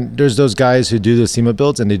 And there's those guys who do the SEMA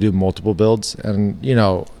builds and they do multiple builds, and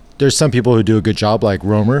there's some people who do a good job, like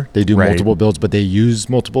Romer. They do Right. multiple builds, but they use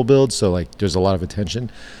multiple builds, so like there's a lot of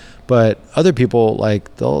attention. But other people,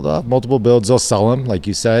 like they'll have multiple builds, they'll sell them, like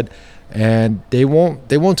you said, and they won't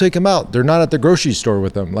take them out. They're not at the grocery store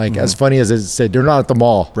with them. Like as funny as it said, they're not at the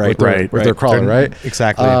mall with their crawler, right?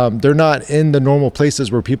 Exactly. They're not in the normal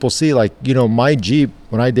places where people see. Like my Jeep,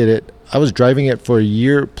 when I did it, I was driving it for a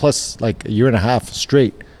year plus, like a year and a half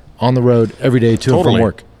straight on the road every day to and from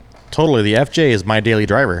work. Totally. The FJ is my daily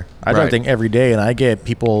driver. I drive Right. thing every day, and I get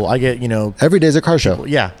Every day is a car show.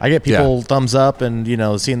 yeah, I get people thumbs up and,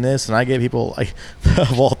 seeing this, and I get people,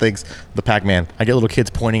 of all things, the Pac-Man. I get little kids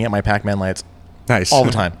pointing at my Pac-Man lights Nice. all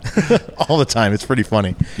the time. All the time. It's pretty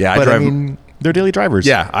funny. Yeah, I but drive- they're daily drivers.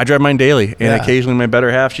 Yeah, I drive mine daily, and Yeah. occasionally my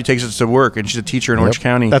better half, she takes it to work, and she's a teacher in Orange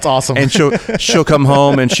County. That's awesome. And she'll come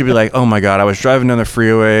home and she'll be like, "Oh my God, I was driving down the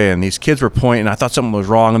freeway, and these kids were pointing. I thought something was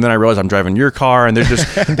wrong, and then I realized I'm driving your car, and they're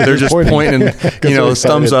just pointing, and so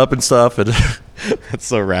thumbs excited. up and stuff." And That's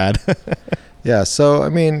so rad. Yeah. So I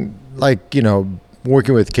mean,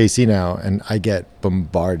 working with KC now, and I get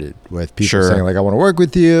bombarded with people Sure. saying like, I want to work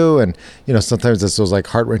with you. And, sometimes it's those like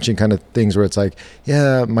heart wrenching kind of things where it's like,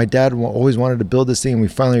 yeah, my dad always wanted to build this thing. And we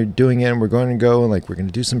finally are doing it, and we're going to go, and like, we're going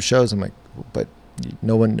to do some shows. I'm like, but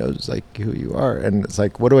no one knows like who you are. And it's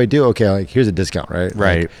like, what do I do? Okay. Like, here's a discount, right?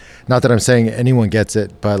 Right. Like, not that I'm saying anyone gets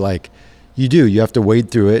it, but like, you have to wade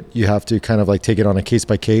through it. You have to kind of like take it on a case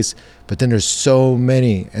by case, but then there's so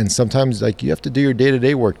many. And sometimes like you have to do your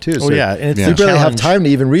day-to-day work too. Oh, yeah. And it's you the barely have challenge. time to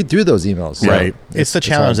even read through those emails. So Right. It's the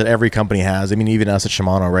challenge hard. that every company has. I mean, even us at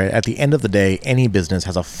Shimano, right? At the end of the day, any business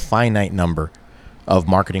has a finite number of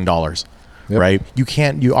marketing dollars, right?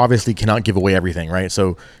 You obviously cannot give away everything, right?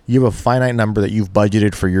 So you have a finite number that you've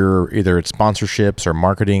budgeted for your, either it's sponsorships or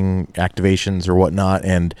marketing activations or whatnot.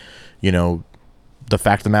 And, the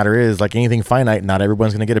fact of the matter is, like anything finite, not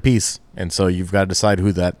everyone's going to get a piece. And so you've got to decide who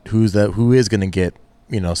is going to get,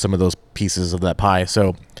 some of those pieces of that pie.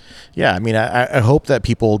 So yeah, I mean, I hope that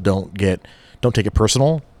people don't take it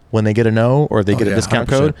personal when they get a no or they get a discount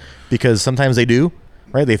 100%. code, because sometimes they do,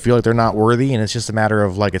 right? They feel like they're not worthy, and it's just a matter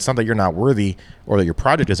of like, it's not that you're not worthy or that your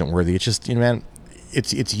project isn't worthy. It's just, man,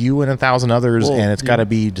 it's you and 1,000 others, and it's got to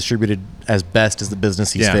be distributed as best as the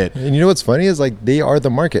business sees fit. And what's funny is like they are the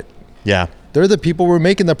market. Yeah. They're the people we're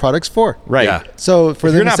making the products for. Right. Yeah. So for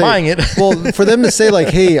them you're to not say, buying it. well, for them to say like,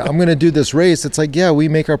 hey, I'm going to do this race. It's like, yeah, we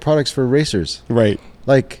make our products for racers. Right.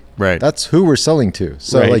 Like, Right. that's who we're selling to.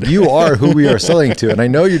 So Right. like you are who we are selling to. And I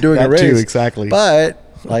know you're doing a That race. too, exactly. But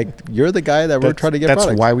like you're the guy that we're trying to get That's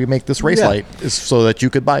products. why we make this race Yeah. light, is so that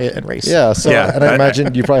you could buy it and race. Yeah. So, Yeah. and I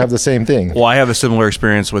imagine you probably have the same thing. Well, I have a similar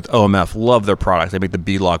experience with OMF. Love their product. They make the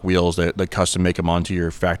beadlock wheels that custom make them onto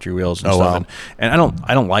your factory wheels and Oh, stuff. wow. And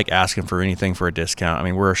I don't like asking for anything for a discount. I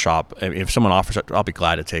mean, we're a shop. If someone offers it, I'll be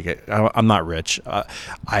glad to take it. I'm not rich.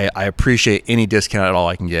 I appreciate any discount at all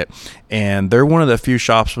I can get. And they're one of the few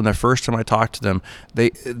shops, when the first time I talked to them,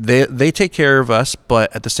 they take care of us,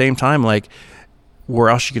 but at the same time, like, where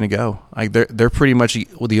else are you going to go? Like they're pretty much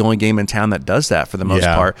the only game in town that does that for the most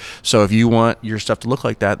Yeah. part. So if you want your stuff to look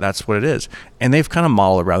like that, that's what it is. And they've kind of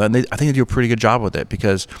modeled around that. And I think they do a pretty good job with it,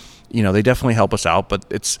 because they definitely help us out. But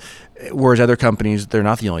whereas other companies, they're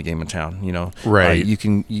not the only game in town. Right.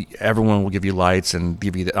 Everyone will give you lights and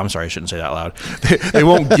give you. I'm sorry, I shouldn't say that loud. They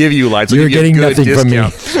won't give you lights. You're They'll give you a getting good nothing from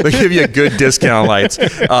me. They'll give you a good discount lights.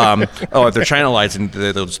 If they're China lights, and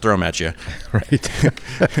they'll just throw them at you. Right.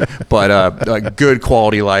 But good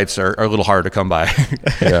quality lights are a little harder to come by.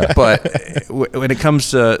 Yeah. But when it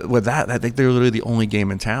comes to with that, I think they're literally the only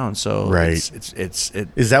game in town. So Right. it's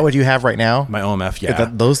Is that what you have right now? my OMF. Yeah,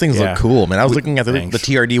 Those things Yeah. look cool, man. I was looking at the Thanks.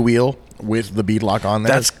 TRD wheel with the beadlock on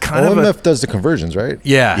there. That's kind of a OMF does the conversions, right?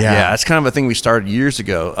 Yeah, Yeah. that's kind of a thing we started years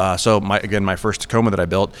ago. So my first Tacoma that I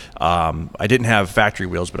built, I didn't have factory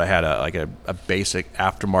wheels, but I had a basic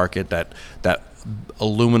aftermarket that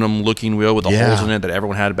aluminum looking wheel with the Yeah. holes in it that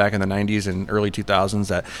everyone had back in the 90s and early 2000s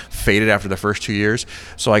that faded after the first 2 years.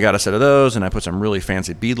 So I got a set of those, and I put some really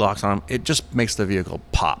fancy beadlocks on them. It just makes the vehicle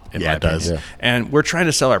pop, in Yeah, my it does. opinion. And we're trying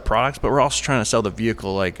to sell our products, but we're also trying to sell the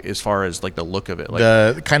vehicle, like as far as like the look of it. Like,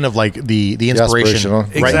 the kind of like the inspiration, aspirational.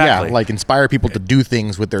 right? Exactly. Yeah, like inspire people to do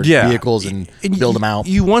things with their vehicles and build them out.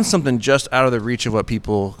 You want something just out of the reach of what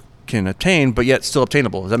people can attain, but yet still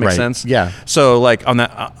obtainable. Does that make sense? Yeah. So like on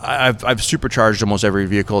that, I've supercharged almost every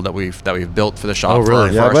vehicle that we've built for the shop for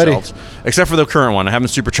ourselves, except for the current one. I haven't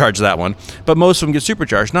supercharged that one, but most of them get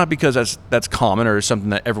supercharged, not because that's common or something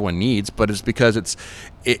that everyone needs, but it's because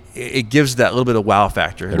it gives that little bit of wow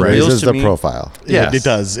factor. It raises the profile. Yeah, it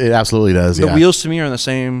does. It absolutely does. The wheels to me are in the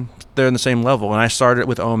same. They're in the same level. And I started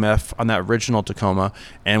with OMF on that original Tacoma,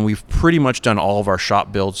 and we've pretty much done all of our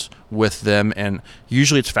shop builds with them. And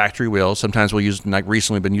usually it's factory wheels. Sometimes we'll use, like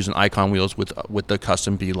recently, been using Icon wheels with the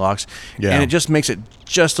custom V-locks. Yeah. And it just makes it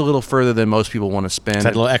just a little further than most people want to spend. It's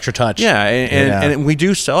that little extra touch. Yeah, and we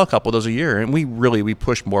do sell a couple of those a year, and we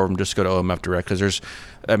push more of them just to go to OMF direct because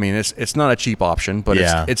it's not a cheap option, but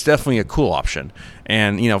it's definitely a cool option.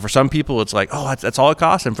 And for some people it's like, oh, that's all it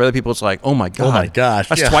costs, and for other people it's like, oh my gosh,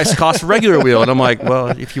 that's twice the cost of a regular wheel. And I'm like, well,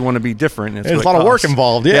 if you want to be different, there's a lot of work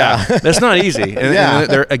involved. Yeah, that's not easy. And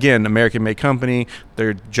they're again American-made company.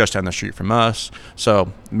 They're just down the street from us,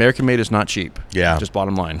 so American-made is not cheap. Yeah, just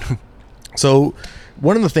bottom line. So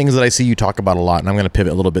one of the things that I see you talk about a lot, and I'm going to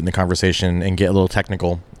pivot a little bit in the conversation and get a little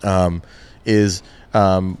technical, is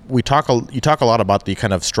you talk a lot about the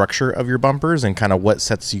kind of structure of your bumpers and kind of what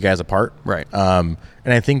sets you guys apart. Right. And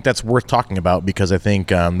I think that's worth talking about because I think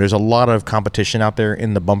there's a lot of competition out there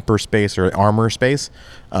in the bumper space or armor space.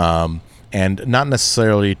 And not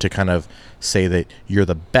necessarily to kind of say that you're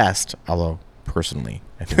the best, although personally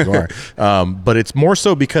I think you are. But it's more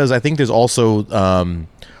so because I think there's also,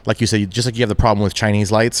 like you said, just like you have the problem with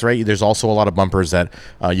Chinese lights, right? There's also a lot of bumpers that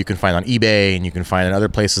you can find on eBay and you can find in other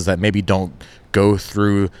places that maybe don't go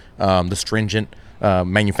through the stringent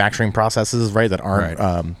manufacturing processes, right? That aren't,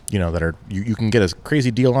 that are you can get a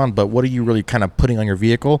crazy deal on, but what are you really kind of putting on your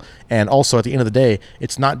vehicle? And also at the end of the day,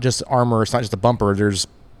 it's not just armor, it's not just a bumper.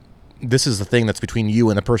 This is the thing that's between you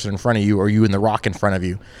and the person in front of you, or you and the rock in front of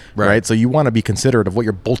you, right? So you want to be considerate of what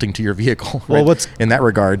you're bolting to your vehicle. Right? Well, in that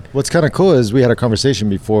regard, what's kind of cool is we had a conversation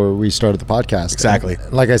before we started the podcast. Exactly.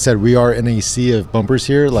 And like I said, we are in a sea of bumpers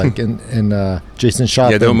here, like in Jason's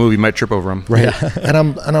shop. Yeah, don't move, you might trip over them. Right. Yeah.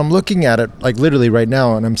 and I'm looking at it like literally right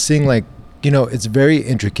now, and I'm seeing like, it's very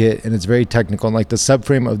intricate and it's very technical, and like the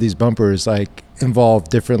subframe of these bumpers like involve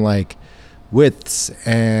different like widths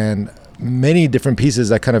and many different pieces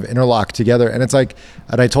that kind of interlock together. And it's like,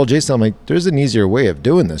 and I told Jason, I'm like, there's an easier way of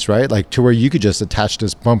doing this, right? Like to where you could just attach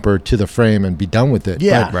this bumper to the frame and be done with it.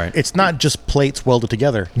 Yeah, but it's not just plates welded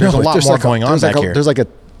together. There's a lot more going on back here. There's like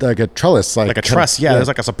a trellis, like a truss. Yeah, there's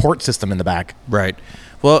like a support system in the back. Right.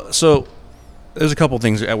 Well, so there's a couple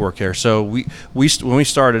things at work here. So we when we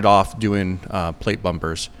started off doing plate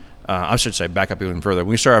bumpers, I should say back up even further.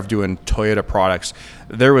 When we started off doing Toyota products,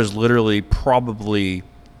 there was literally probably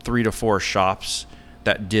 3 to 4 shops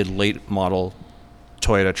that did late model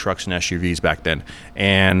Toyota trucks and SUVs back then,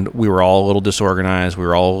 and we were all a little disorganized, we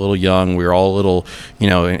were all a little young, we were all a little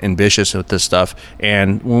ambitious with this stuff.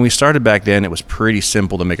 And when we started back then, it was pretty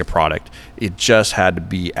simple to make a product. It just had to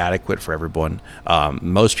be adequate for everyone.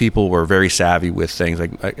 Most people were very savvy with things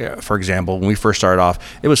like for example, when we first started off,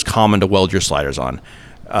 it was common to weld your sliders on.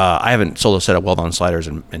 I haven't sold a set of weld-on sliders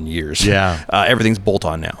in years. Yeah. Everything's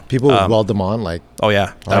bolt-on now. People would weld them on like... Oh,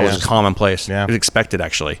 yeah. That was commonplace. Yeah. It was expected,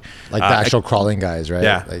 actually. Like the actual crawling guys, right?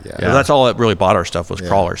 Yeah. Like, That's all that really bought our stuff was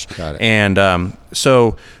crawlers. Got it. And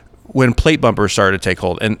so when plate bumpers started to take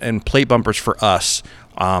hold, and plate bumpers for us,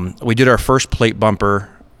 we did our first plate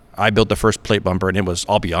bumper. I built the first plate bumper, and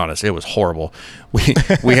I'll be honest, it was horrible.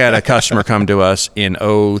 We had a customer come to us in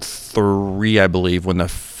 2003, I believe, when the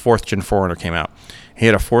 4th Gen 4Runner came out. He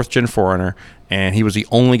had a 4th Gen 4Runner, and he was the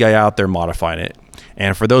only guy out there modifying it.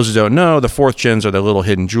 And for those who don't know, the 4th Gens are the little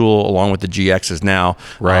hidden jewel along with the GXs now.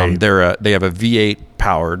 Right. They have a V8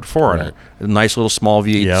 powered 4Runner. Right. A nice little small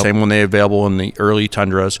V8, same one they available in the early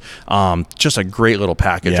Tundras. Just a great little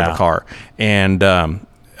package of a car. And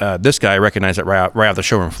this guy recognized it right off the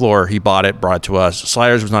showroom floor. He bought it, brought it to us.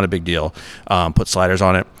 Sliders was not a big deal. Put sliders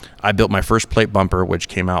on it. I built my first plate bumper, which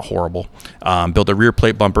came out horrible. Built a rear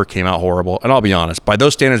plate bumper, came out horrible. And I'll be honest, by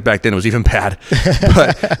those standards back then, it was even bad.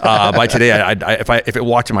 But by today, if it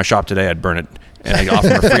walked in my shop today, I'd burn it and I'd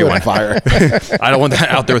offer a free one. Fire. I don't want that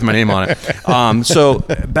out there with my name on it. So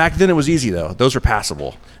back then, it was easy though. Those were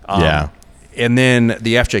passable. And then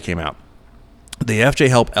the FJ came out. The FJ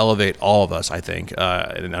helped elevate all of us, I think,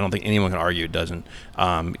 and I don't think anyone can argue it doesn't.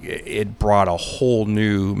 It brought a whole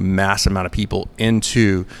new mass amount of people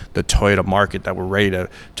into the Toyota market that were ready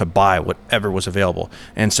to buy whatever was available.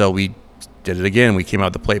 And so we did it again. We came out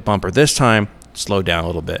with the plate bumper. This time, slowed down a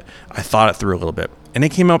little bit. I thought it through a little bit. and it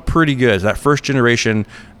came out pretty good. That first generation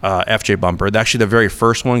FJ bumper, actually the very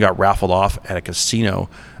first one got raffled off at a casino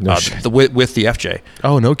with the FJ.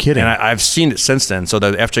 Oh, no kidding. And I've seen it since then. So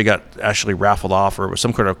the FJ got actually raffled off, or it was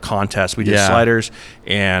some kind of contest. We did sliders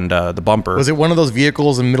and the bumper. Was it one of those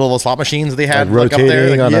vehicles in the middle of the slot machines they had like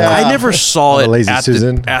rotating up there? I never saw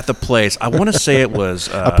it at the place. I want to say it was...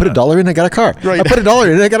 I put $1 in, I got a car. Right. I put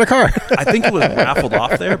 $1 in, I got a car. I think it was raffled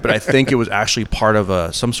off there, but I think it was actually part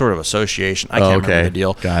of some sort of association. I can't remember the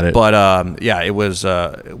deal. Got it. But it was...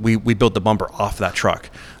 we built the bumper off that truck.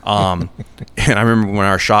 And I remember when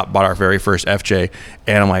our shop bought our very first FJ,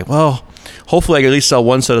 and I'm like, well, hopefully I can at least sell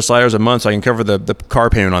one set of sliders a month so I can cover the car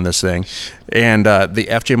payment on this thing. And the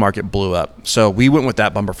FJ market blew up. So we went with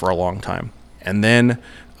that bumper for a long time. And then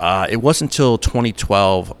it wasn't until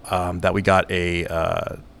 2012 that we got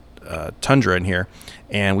a Tundra in here,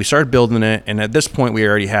 and we started building it. And at this point, we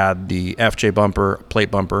already had the FJ bumper, plate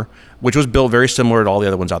bumper, which was built very similar to all the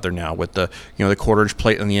other ones out there now, with the the 1/4-inch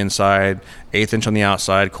plate on the inside, 1/8 inch on the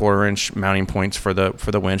outside, 1/4-inch mounting points for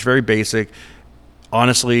the winch. Very basic.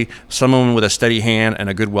 Honestly, someone with a steady hand and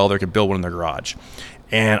a good welder could build one in their garage.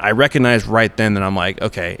 And I recognized right then that I'm like,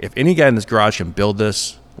 okay, if any guy in this garage can build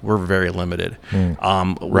this, we're very limited.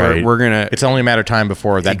 Right. We're gonna. It's only a matter of time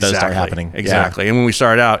before that does start happening. Exactly. And when we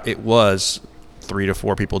started out, it was 3 to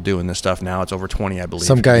 4 people doing this stuff. Now it's over 20, I believe.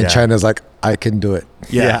 Some guy in China's like, I can do it.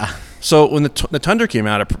 Yeah. So when the Tundra came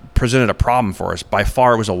out, it presented a problem for us. By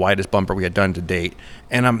far, it was the widest bumper we had done to date.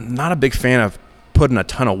 And I'm not a big fan of putting a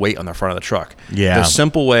ton of weight on the front of the truck. Yeah. The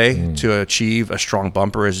simple way to achieve a strong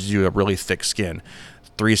bumper is to do a really thick skin.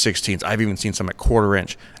 3/16. I've even seen some at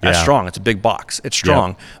 1/4-inch. That's strong. It's a big box. It's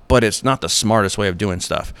strong, but it's not the smartest way of doing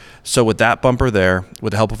stuff. So with that bumper there,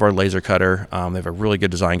 with the help of our laser cutter, they have a really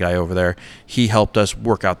good design guy over there. He helped us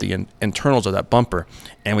work out the internals of that bumper,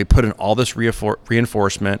 and we put in all this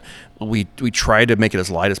reinforcement. We tried to make it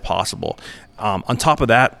as light as possible. On top of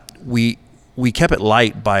that, we kept it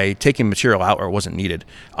light by taking material out where it wasn't needed.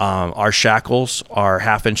 Our shackles are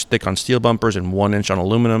 1/2 inch thick on steel bumpers and 1 inch on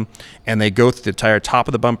aluminum, and they go through the entire top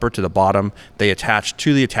of the bumper to the bottom. They attach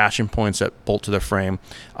to the attaching points that bolt to the frame,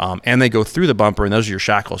 and they go through the bumper, and those are your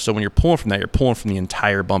shackles. So when you're pulling from that, you're pulling from the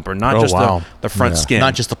entire bumper, not just the front skin.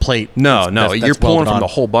 Not just the plate. No, you're pulling from the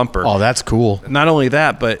whole bumper. Oh, that's cool. Not only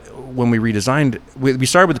that, but when we redesigned, we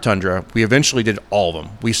started with the Tundra. We eventually did all of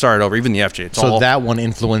them. We started over, even the FJ. So that one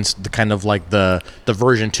influenced the kind of like the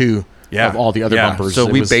version 2 of all the other bumpers. So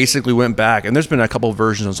we basically went back, and there's been a couple of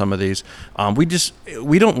versions on some of these.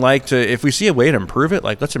 We don't like to, if we see a way to improve it,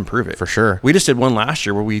 like, let's improve it. For sure. We just did one last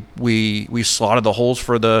year where we slotted the holes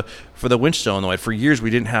for the winch solenoid. For years, we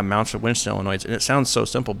didn't have mounts for winch solenoids, and it sounds so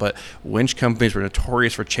simple, but winch companies were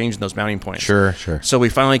notorious for changing those mounting points. Sure. So we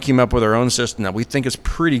finally came up with our own system that we think is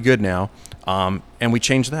pretty good now, and we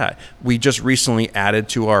changed that. We just recently added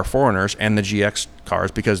to our 4Runners and the GX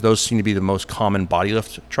cars, because those seem to be the most common body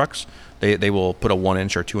lift trucks. They will put a 1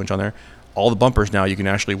 inch or 2 inch on there. All the bumpers now you can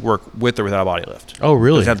actually work with or without a body lift. Oh,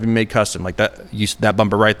 really? Those have to be made custom. Like that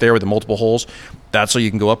bumper right there with the multiple holes, that's so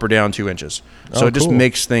you can go up or down 2 inches. So it just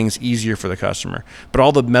makes things easier for the customer. But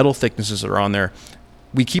all the metal thicknesses that are on there,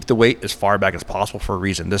 we keep the weight as far back as possible for a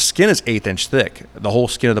reason. The skin is 1/8 inch thick. The whole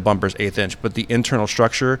skin of the bumper is 1/8 inch, but the internal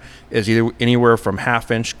structure is either anywhere from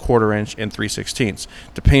 1/2 inch, 1/4 inch, and 3/16,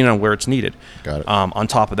 depending on where it's needed. Got it. On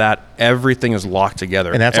top of that, everything is locked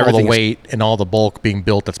together. And that's all the weight and all the bulk being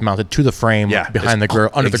built that's mounted to the frame behind the grill,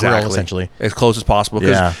 under the grill, essentially. As close as possible.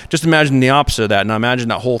 Because just imagine the opposite of that. Now imagine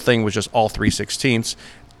that whole thing was just all 3/16.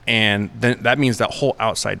 And then that means that whole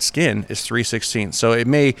outside skin is 3/16. So it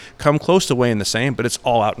may come close to weighing the same, but it's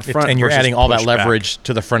all out in front. And you're adding all that leverage back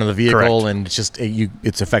to the front of the vehicle. Correct. And it's just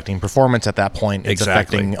it's affecting performance at that point. It's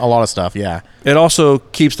affecting a lot of stuff. Yeah. It also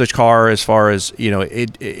keeps the car, as far as,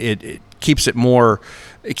 it keeps it more.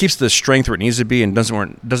 It keeps the strength where it needs to be, and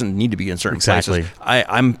doesn't need to be in certain places.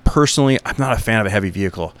 I'm not a fan of a heavy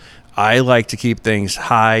vehicle. I like to keep things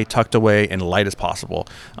high, tucked away, and light as possible.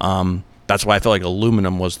 That's why I felt like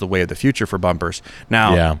aluminum was the way of the future for bumpers.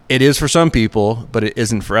 Now, it is for some people, but it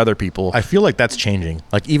isn't for other people. I feel like that's changing.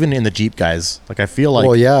 Like, even in the Jeep guys, like, I feel like,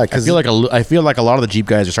 I feel like a lot of the Jeep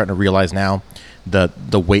guys are starting to realize now the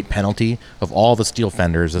weight penalty of all the steel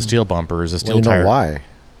fenders, the steel bumpers, the steel tire. You know why?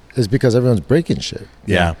 It's because everyone's breaking shit.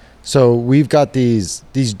 Yeah. So we've got these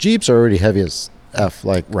Jeeps are already heavy as F,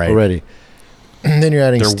 already. And then you're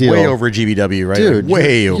adding steel. They're way over GVW, right? Dude,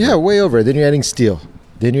 way over. Yeah, way over. Then you're adding steel.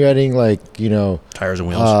 Then you're adding tires and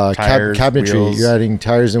wheels, cabinetry. Wheels. You're adding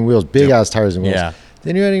tires and wheels, big ass tires and wheels. Yeah.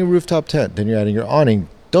 Then you're adding a rooftop tent. Then you're adding your awning.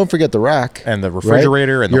 don't forget the rack and the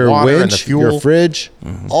refrigerator, right? And your the water winch, and the fuel, your fridge,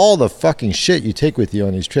 all the fucking shit you take with you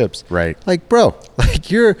on these trips. Right. Like, bro,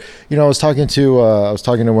 like I was talking to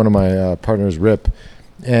one of my partners, Rip,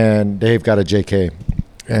 and Dave got a JK,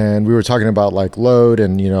 and we were talking about like load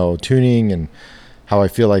and tuning and how I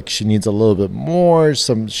feel like she needs a little bit more.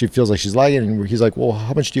 She feels like she's lagging, and he's like, well,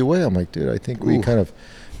 how much do you weigh? I'm like, dude, I think we kind of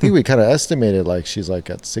estimated like she's like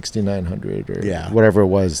at 6,900 or whatever it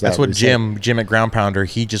was. That's what Jim at Ground Pounder,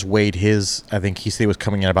 he just weighed his, I think he said it was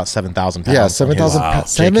coming at about 7,000 pounds. Yeah, 7,000 pounds.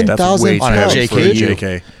 7,000 pounds. On a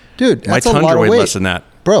JK. Dude, my Tundra weighed less than that.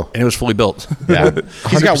 Bro. And it was fully built. Yeah.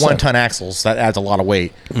 He's got 1-ton axles. That adds a lot of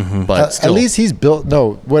weight. But at least he's built,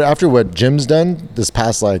 after what Jim's done this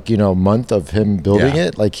past month of him building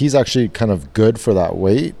it, like he's actually kind of good for that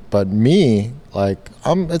weight. But me, like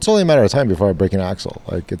it's only a matter of time before I break an axle.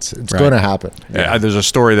 Like it's going to happen. Yeah. There's a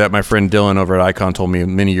story that my friend Dylan over at Icon told me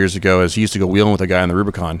many years ago, is he used to go wheeling with a guy on the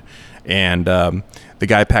Rubicon, and the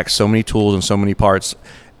guy packed so many tools and so many parts,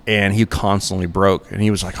 and he constantly broke. And he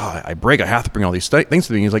was like, oh, I break. I have to bring all these things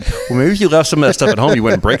to me. He's like, well, maybe if you left some of that stuff at home, you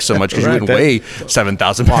wouldn't break so much because you wouldn't weigh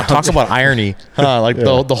 7,000 pounds. Talk about irony.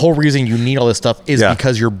 The whole reason you need all this stuff is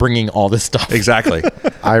because you're bringing all this stuff. Exactly.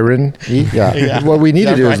 Iron. Yeah. What we need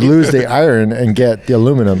to do is lose the iron and get the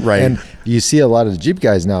aluminum. Right. And you see a lot of the Jeep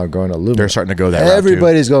guys now going aluminum. They're starting to go that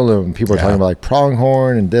Everybody's going aluminum. People are talking about like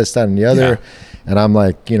pronghorn and this, that, and the other. Yeah. And I'm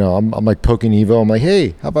like, I'm like poking Evo. I'm like,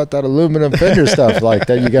 hey, how about that aluminum fender stuff like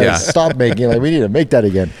that you guys stopped making? Like, we need to make that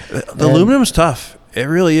again. The aluminum's tough. It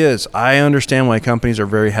really is. I understand why companies are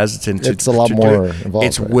very hesitant to. It's a lot more involved.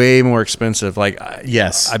 It's way more expensive. Like,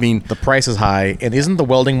 yes, I mean, the price is high, and isn't the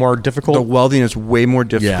welding more difficult? The welding is way more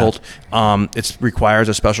difficult. Yeah. It requires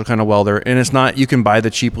a special kind of welder, and it's not. You can buy the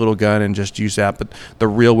cheap little gun and just use that, but the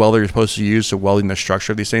real welder you're supposed to use to welding the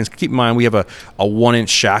structure of these things. Keep in mind, we have a 1-inch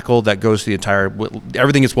shackle that goes to the entire.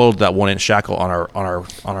 Everything gets welded to that 1-inch shackle on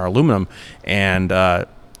our aluminum, and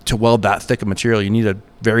to weld that thick of material, you need a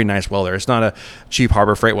very nice welder. It's not a cheap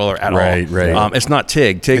Harbor Freight welder at all. Right. It's not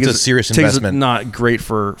TIG. TIG is a serious TIG investment. Is not great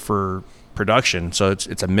for production. So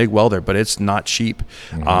it's a MIG welder, but it's not cheap.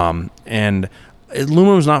 And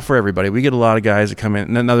aluminum is not for everybody. We get a lot of guys that come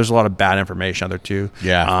in. Now there's a lot of bad information out there too.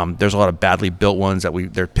 Yeah. There's a lot of badly built ones that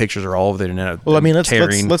their pictures are all over the internet. Well, I mean,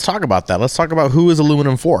 let's talk about that. Let's talk about who is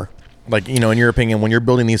aluminum for. Like, in your opinion, when you're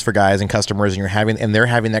building these for guys and customers, and they're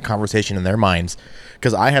having that conversation in their minds,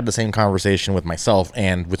 because I had the same conversation with myself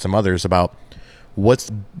and with some others about what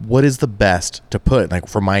is the best to put, like,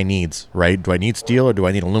 for my needs, right? Do I need steel or do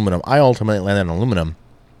I need aluminum? I ultimately landed on aluminum,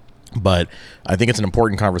 but I think it's an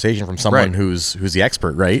important conversation from someone who's the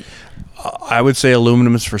expert, right? I would say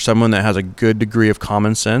aluminum is for someone that has a good degree of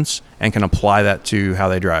common sense and can apply that to how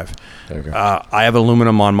they drive. I have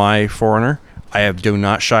aluminum on my 4Runner. Do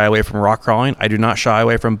not shy away from rock crawling. I do not shy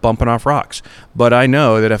away from bumping off rocks. But I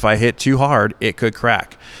know that if I hit too hard, it could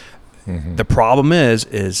crack. The problem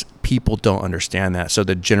is people don't understand that. So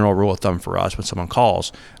the general rule of thumb for us, when someone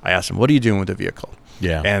calls, I ask them, what are you doing with the vehicle?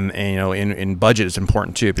 Yeah. And in budget, it's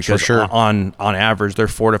important too, because on average, they're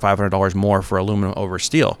 $400 to $500 more for aluminum over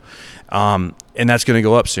steel. And that's going to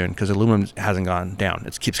go up soon because aluminum hasn't gone down.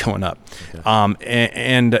 It keeps going up. Okay.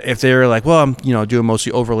 And if they're like, well, I'm doing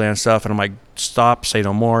mostly overland stuff, and I'm like, stop, say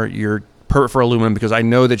no more. You're perfect for aluminum because I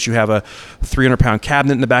know that you have a 300-pound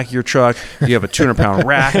cabinet in the back of your truck. You have a 200-pound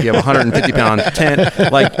rack. You have a 150-pound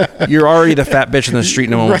tent. Like, you're already the fat bitch in the street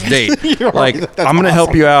no one wants to date. Like, I'm going to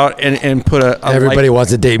help you out and put a everybody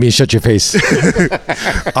wants to date me. Shut your face.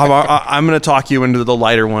 I'm going to talk you into the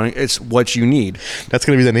lighter one. It's what you need. That's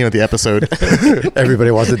going to be the name of the episode.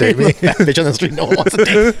 Everybody wants to date me. Fat bitch on the street no one wants to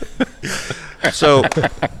date. So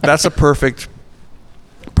that's a perfect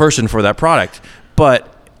person for that product. But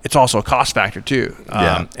it's also a cost factor too.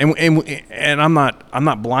 And I'm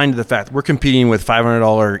not blind to the fact that we're competing with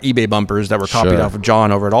 $500 eBay bumpers that were copied off of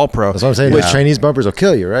John over at All Pro. That's what I'm saying. With Chinese bumpers will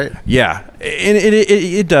kill you, right? Yeah, and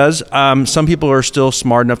it does. Some people are still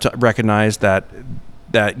smart enough to recognize that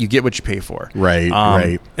you get what you pay for. Right.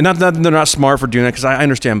 And not that they're not smart for doing that, because I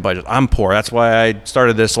understand budget. I'm poor. That's why I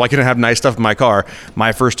started this, so I can have nice stuff in my car.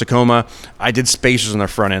 My first Tacoma, I did spacers on the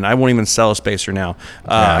front end. I won't even sell a spacer now.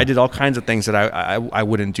 I did all kinds of things that I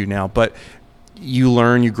wouldn't do now. But you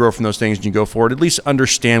learn, you grow from those things, and you go forward. At least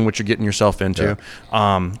understand what you're getting yourself into.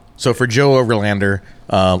 Yeah. So for Joe Overlander,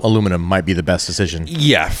 aluminum might be the best decision.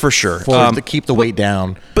 Yeah, for sure. To keep the weight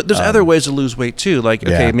down. But there's other ways to lose weight too. Like,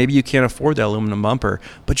 okay, maybe you can't afford the aluminum bumper,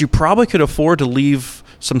 but you probably could afford to leave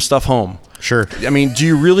some stuff home. Sure. I mean, do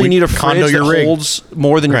you really need a fridge that holds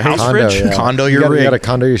more than your house fridge? Yeah. Condo your rig. You got to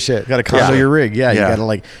condo your shit. You got to condo your rig. Yeah. You got to,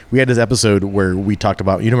 like, we had this episode where we talked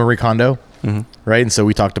about, you know, Marie Kondo? right? And so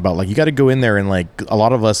we talked about like you got to go in there and like a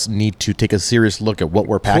lot of us need to take a serious look at what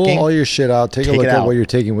we're packing. Pull all your shit out. Take a look at what you're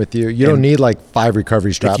taking with you. You don't need like 5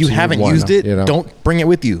 recovery straps. If you haven't used it, don't bring it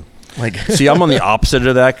with you. Like, see, I'm on the opposite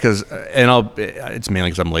of that it's mainly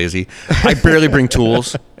because I'm lazy. I barely bring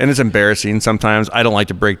tools, and it's embarrassing sometimes. I don't like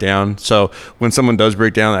to break down. So when someone does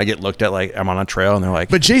break down, I get looked at like I'm on a trail, and they're like,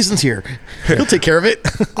 "But Jason's here. He'll take care of it."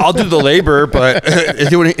 I'll do the labor, but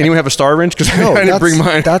anyone have a star wrench? Because I didn't bring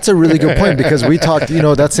mine. That's a really good point because we talked.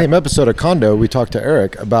 That same episode of Condo, we talked to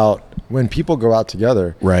Eric about when people go out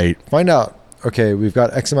together. Right. Find out. Okay, we've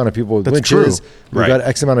got X amount of people with winches. True. We've got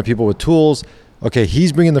X amount of people with tools. Okay,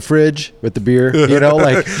 he's bringing the fridge with the beer.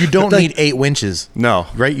 Like you don't need 8 winches. No,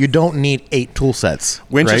 right? You don't need 8 tool sets.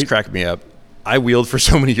 Winches crack me up. I wheeled for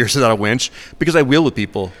so many years without a winch because I wheel with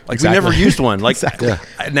people. Like we never used one. Like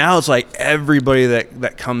now it's like everybody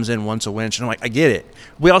that comes in wants a winch, and I'm like, I get it.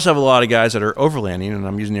 We also have a lot of guys that are overlanding, and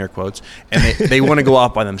I'm using air quotes, and they want to go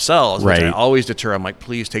off by themselves. Which I always deter. I'm like,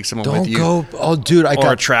 please take someone with you. Don't go. Oh, dude, I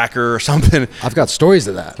got a tracker or something. I've got stories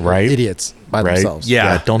of that. Right, idiots by themselves.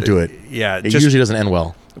 Yeah, don't do it. Yeah, it usually doesn't end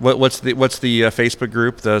well. What's the Facebook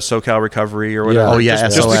group, the SoCal Recovery or whatever? Yeah. Oh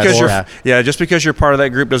yeah, just because you're part of that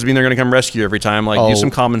group doesn't mean they're going to come rescue you every time. Like use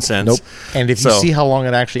some common sense. Nope. And if you see how long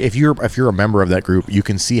it actually, if you're a member of that group, you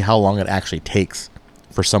can see how long it actually takes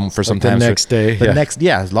for some like times. The next day.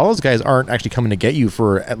 A lot of those guys aren't actually coming to get you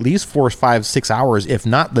for at least 4, 5, 6 hours, if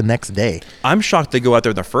not the next day. I'm shocked they go out there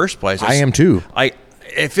in the first place. I am too.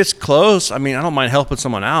 If it's close, I mean, I don't mind helping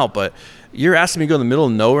someone out, but you're asking me to go in the middle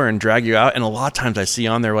of nowhere and drag you out. And a lot of times I see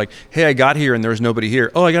on there like, hey, I got here and there was nobody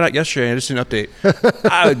here. Oh, I got out yesterday. I just didn't update.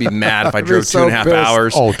 I would be mad if I drove 2.5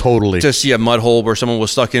 hours. Oh, totally. To see a mud hole where someone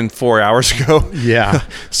was stuck in 4 hours ago. Yeah.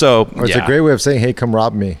 Or it's a great way of saying, hey, come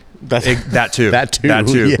rob me. That too. That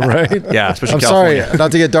too. Yeah. Right? Yeah, especially I'm California. sorry,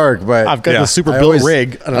 not to get dark, but I've got the super built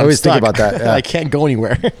rig. And I always think about that. Yeah. I can't go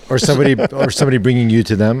anywhere. or somebody bringing you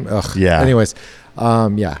to them. Ugh. Yeah. Anyways,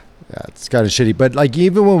 it's kind of shitty. But like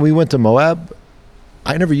even when we went to Moab,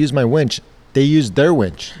 I never used my winch. They used their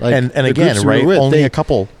winch. Like, and again, right? Only a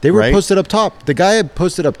couple. They were posted up top. The guy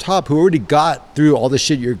posted up top who already got through all the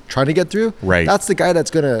shit you're trying to get through. Right. That's the guy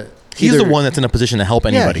that's gonna. He's the one that's in a position to help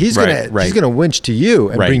anybody. Yeah, he's gonna winch to you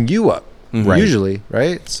and bring you up. Mm-hmm. Usually,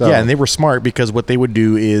 right? So yeah, and they were smart because what they would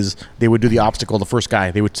do is they would do the obstacle. The first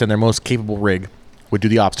guy, they would send their most capable rig, would do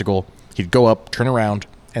the obstacle. He'd go up, turn around,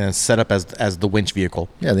 and then set up as the winch vehicle.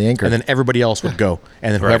 Yeah, the anchor. And then everybody else would go.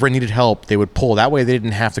 And then whoever needed help, they would pull. That way they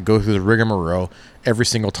didn't have to go through the rigmarole every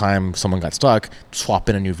single time someone got stuck, swap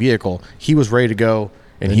in a new vehicle. He was ready to go.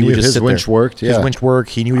 And he would just sit there. His winch worked. His winch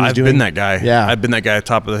worked. He knew what he was doing. I've been that guy. Yeah. I've been that guy at the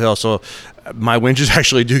top of the hill. So my winches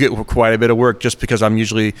actually do get quite a bit of work just because I'm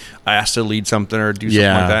usually asked to lead something or do something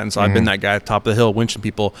like that. And so I've been that guy at the top of the hill winching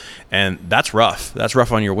people. And that's rough. That's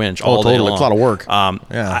rough on your winch all day long. It's a lot of work.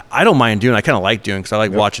 I don't mind doing it. I kind of like doing it because I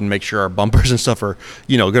like watching, make sure our bumpers and stuff are,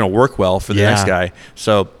 going to work well for the next guy.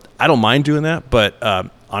 So I don't mind doing that.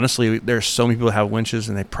 But honestly, there's so many people that have winches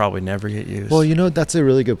and they probably never get used. Well, that's a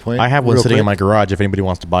really good point. I have one sitting in my garage if anybody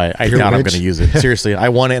wants to buy it. I doubt I'm going to use it. Seriously, I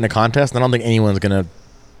won it in a contest and I don't think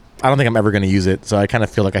I'm ever going to use it. So I kind of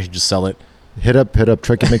feel like I should just sell it. Hit up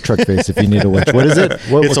Truck and Make Truck Face if you need a winch. What is it?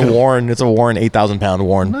 It's a Warn 8,000-pound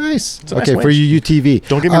Warn. Nice. Okay, for your UTV.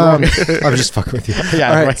 Don't get me wrong. I'm just fucking with you.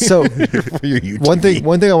 Yeah. All right. So for your UTV.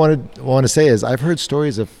 one thing I want to say is I've heard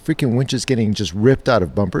stories of freaking winches getting just ripped out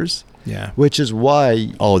of bumpers. Yeah. Which is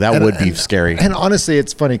why. Oh, that would be scary. And honestly,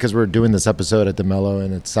 it's funny because we're doing this episode at DeMello,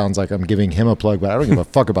 and it sounds like I'm giving him a plug, but I don't give a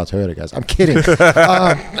fuck about Toyota, guys. I'm kidding.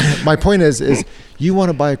 My point is you want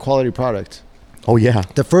to buy a quality product. Oh yeah,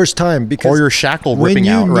 the first time because or your shackle ripping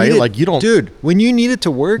out, right? Like you don't, dude. When you need it to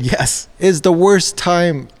work, yes, is the worst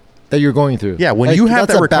time that you're going through. Yeah, when you have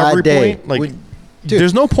that recovery point, like. Dude,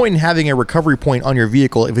 there's no point in having a recovery point on your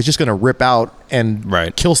vehicle if it's just going to rip out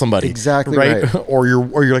and kill somebody. Exactly right. Or you're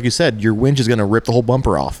like you said, your winch is going to rip the whole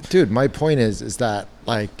bumper off. Dude, my point is that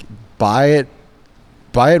like buy it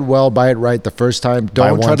well, buy it right the first time.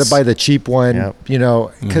 Don't try to buy the cheap one.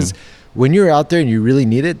 Because when you're out there and you really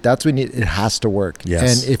need it, that's when it has to work.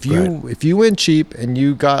 Yes. And if you went cheap and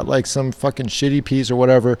you got like some fucking shitty piece or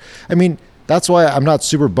whatever, I mean. That's why I'm not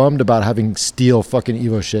super bummed about having steel fucking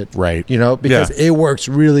Evo shit. Right. Because it works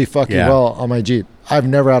really fucking well on my Jeep. I've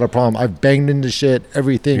never had a problem. I've banged into shit,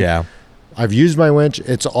 everything. Yeah. I've used my winch.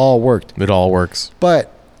 It's all worked. It all works.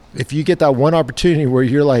 But if you get that one opportunity where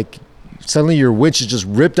you're like, suddenly your winch is just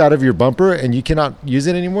ripped out of your bumper and you cannot use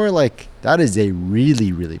it anymore, like, that is a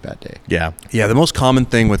really, really bad day. Yeah. Yeah, the most common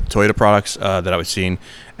thing with Toyota products that I was seeing,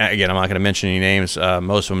 again, I'm not going to mention any names.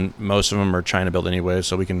 Most of them are trying to build anyway,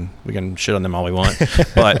 so we can shit on them all we want.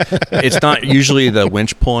 But it's not usually the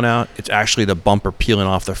winch pulling out; it's actually the bumper peeling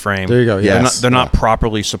off the frame. There you go. Yeah. Yes. They're not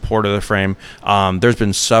properly supported the frame. There's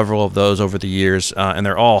been several of those over the years, and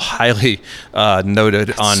they're all highly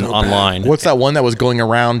noted online. What's that one that was going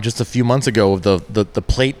around just a few months ago of the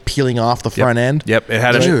plate peeling off the front end? Yep, it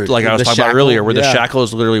had Dude, like I was the talking about shackle, earlier, where the yeah. shackle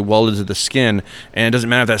is literally welded to the skin, and it doesn't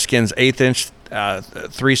matter if that skin's 1/8 inch,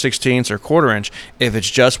 3/16 or 1/4 inch. If it's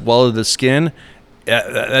just welded to the skin,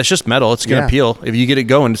 that's just metal. It's gonna peel. If you get it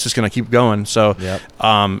going, it's just gonna keep going. So,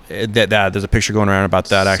 there's a picture going around about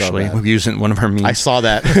that. Actually, we've used it in one of our memes. I saw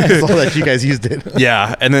that. I saw that you guys used it.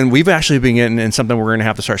 Yeah, and then we've actually been getting in something we're gonna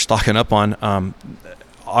have to start stocking up on.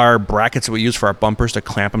 Our brackets that we use for our bumpers to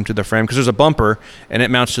clamp them to the frame, because there's a bumper and it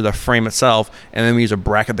mounts to the frame itself, and then we use a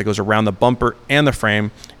bracket that goes around the bumper and the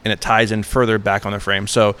frame, and it ties in further back on the frame.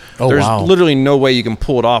 So there's literally no way you can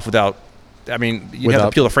pull it off without. I mean, you have to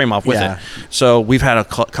peel the frame off with it. So we've had a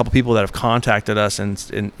couple people that have contacted us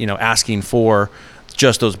and asking for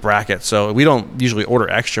just those brackets. So we don't usually order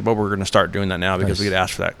extra, but we're going to start doing that now because we get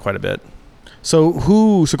asked for that quite a bit. So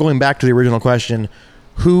going back to the original question,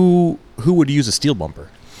 who would use a steel bumper?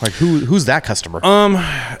 Like who's that customer?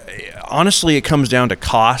 Honestly, it comes down to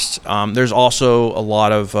cost. There's also a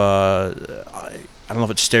lot of I don't know if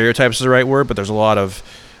it's stereotypes is the right word, but there's a lot of,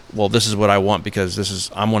 well, this is what I want because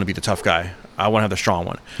I want to be the tough guy. I want to have the strong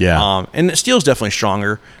one. Yeah. And steel's definitely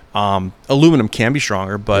stronger. Aluminum can be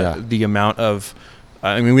stronger, but the amount of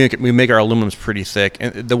we make our aluminums pretty thick,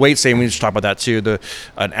 and the weight saving. We just talk about that too.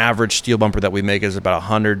 An average steel bumper that we make is about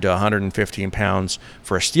 100 to 115 pounds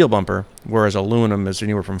for a steel bumper, whereas aluminum is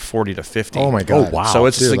anywhere from 40 to 50. Oh my god! Oh wow! So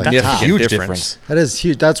it's a significant that's a huge difference. That is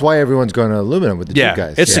huge. That's why everyone's going to aluminum with the Jeep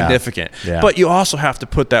guys. It's significant. Yeah. But you also have to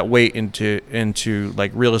put that weight into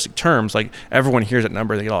like realistic terms. Like everyone hears that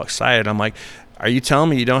number, they get all excited. I'm like, are you telling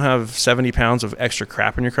me you don't have 70 pounds of extra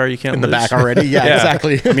crap in your car you can't in lose? the back already? Yeah,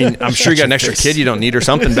 exactly. I mean, I'm sure you got an extra kid you don't need or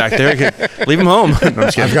something back there. Leave him home. No, I'm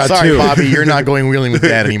just kidding. I've got Sorry, two. Bobby, you're not going wheeling with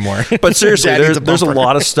Dad anymore. But seriously, Dad needs there's a bumper.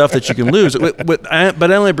 lot of stuff that you can lose. But I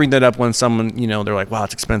only bring that up when someone, they're like, wow,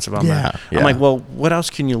 it's expensive on that. Yeah. I'm like, well, what else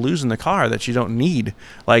can you lose in the car that you don't need?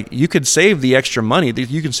 Like, you could save the extra money.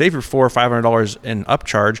 You can save your $400 or $500 in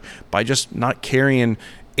upcharge by just not carrying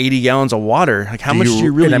 80 gallons of water. Like, how much do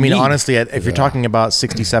you really need? I mean, honestly, if you're talking about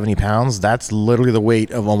 60, 70 pounds, that's literally the weight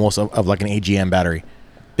of almost of like an AGM battery.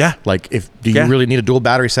 Yeah. Like, do you really need a dual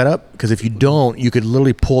battery setup? Because if you don't, you could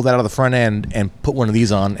literally pull that out of the front end and put one of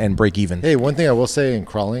these on and break even. Hey, one thing I will say in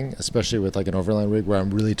crawling, especially with like an overland rig where I'm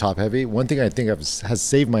really top heavy, one thing I think has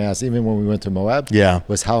saved my ass even when we went to Moab,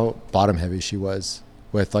 was how bottom heavy she was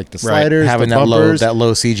with like the sliders, having the that bumpers,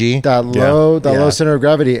 low CG, that low center of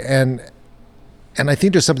gravity, and I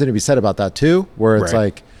think there's something to be said about that too, where it's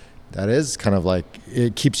like, that is kind of like,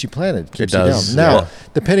 it keeps you planted. Keeps it does. You down. Now,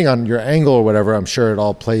 depending on your angle or whatever, I'm sure it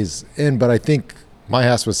all plays in, but I think my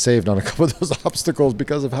ass was saved on a couple of those obstacles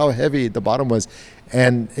because of how heavy the bottom was.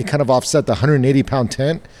 And it kind of offset the 180-pound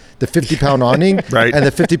tent, the 50-pound awning, and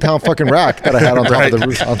the 50-pound fucking rack that I had on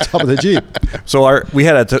top of the Jeep. So we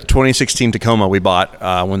had a 2016 Tacoma we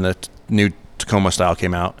bought when the new Tacoma style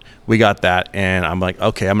came out. We got that, and I'm like,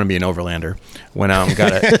 okay, I'm gonna be an overlander. Went out and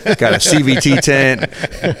got a CVT tent,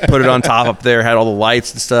 put it on top up there, had all the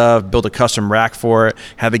lights and stuff, built a custom rack for it,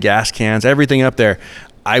 had the gas cans, everything up there.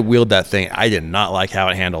 I wheeled that thing. I did not like how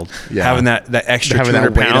it handled. Having that extra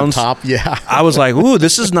 200 pounds. Top. I was like, ooh,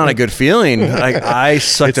 this is not a good feeling. Like, I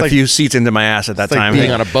sucked a few seats into my ass at that time. Like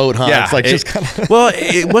being on a boat, huh? Yeah, it's like just kind of. Well,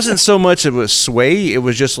 it wasn't so much it was sway. It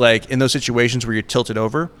was just like in those situations where you're tilted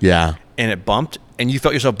over. Yeah. And it bumped, and you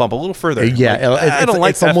felt yourself bump a little further. Yeah, like, I don't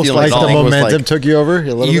like it's that almost feeling like at all. the momentum took you over a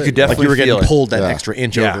little bit. You could definitely like you were feel getting it. pulled that extra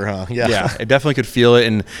inch over, huh? Yeah, it definitely could feel it,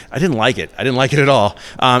 and I didn't like it. I didn't like it at all.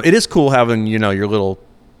 It is cool having your little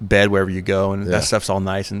bed wherever you go, and that stuff's all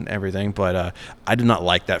nice and everything, but I did not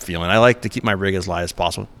like that feeling. I like to keep my rig as light as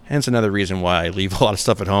possible. Hence another reason why I leave a lot of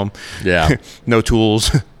stuff at home. Yeah. No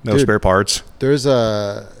tools, no spare parts. There's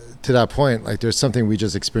to that point, like there's something we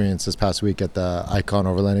just experienced this past week at the Icon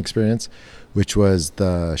Overland Experience, which was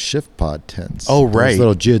the Shift Pod tents. Oh, right. Those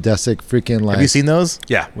little geodesic freaking like. Have you seen those?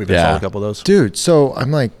 Yeah, we've installed a couple of those. Dude, so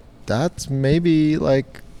I'm like, that's maybe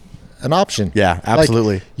like an option. Yeah,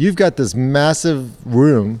 absolutely. Like, you've got this massive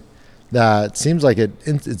room that seems like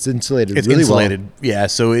it's insulated really insulated. well. Yeah,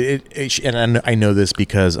 so and I know this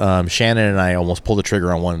because Shannon and I almost pulled the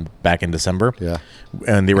trigger on one back in December. Yeah.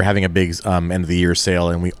 And they were having a big end of the year sale,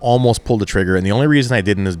 and we almost pulled the trigger. And the only reason I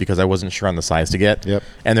didn't is because I wasn't sure on the size to get. Yep.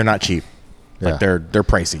 And they're not cheap. Like they're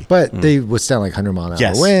pricey, but they withstand like 100-mile-an-hour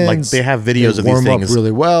yes, winds. like they have videos of these warm things up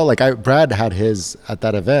really well. Like Brad had his at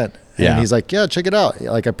that event, and he's like, "Yeah, check it out."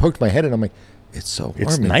 Like I poked my head in, I'm like, "It's so warm.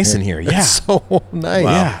 It's nice in here. Yeah, it's so nice.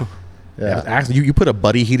 Wow. Yeah. Actually, you put a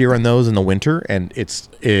buddy heater on those in the winter, and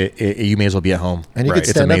you may as well be at home. And you can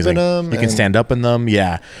stand up in them. You can stand up in them.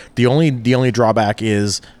 Yeah. The only drawback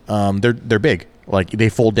is they're big. Like they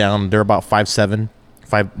fold down. They're about 5'7",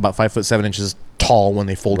 about 5'7" tall when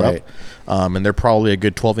they fold up, and they're probably a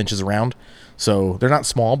good 12 inches around. So they're not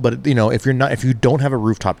small, but if you don't have a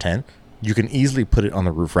rooftop tent, you can easily put it on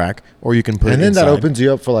the roof rack, or you can put it inside. And then that opens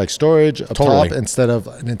you up for like storage up top instead of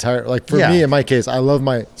an entire, like for me, in my case, I love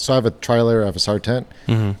so I have a tri-layer, I have a SAR tent.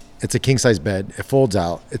 Mm-hmm. It's a king size bed. It folds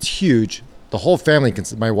out. It's huge. The whole family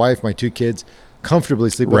my wife, my 2 kids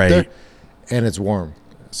comfortably sleep up there, and it's warm.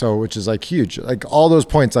 So, which is like huge. Like all those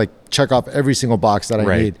points, like check off every single box that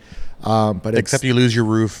I need. But except you lose your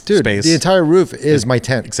roof space. The entire roof is my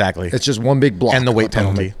tent. Exactly. It's just one big block. And the weight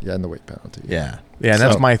penalty. And the weight penalty. Yeah. Yeah, and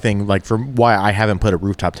that's my thing. Like, for why I haven't put a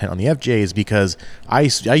rooftop tent on the FJ is because I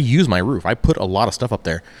use my roof. I put a lot of stuff up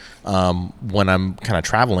there when I'm kind of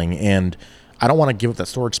traveling, and I don't want to give up that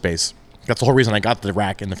storage space. That's the whole reason I got the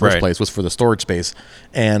rack in the first place, was for the storage space.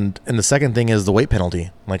 And the second thing is the weight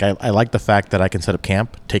penalty. Like, I like the fact that I can set up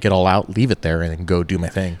camp, take it all out, leave it there, and then go do my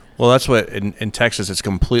thing. Well, that's what in Texas, it's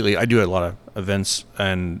completely. I do a lot of events,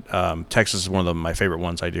 and Texas is one of my favorite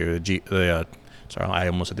ones I do. Sorry, I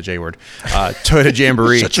almost said the J word. Toyota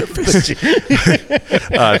Jamboree. Shut your face.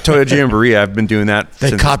 Toyota Jamboree. I've been doing that.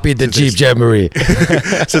 They copied the Jeep Jamboree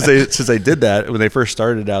since they did that when they first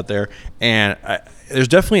started out there, and there's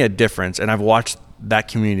definitely a difference. And I've watched that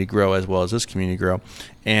community grow as well as this community grow,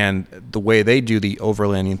 and the way they do the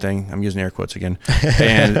overlanding thing. I'm using air quotes again,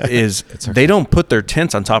 and they don't put their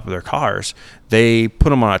tents on top of their cars. They put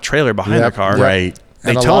them on a trailer behind their car. Right.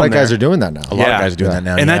 And a lot of guys are doing that now. A lot of guys are doing that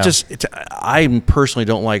now. And that I personally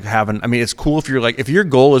don't like having, it's cool if your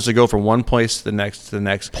goal is to go from one place to the next,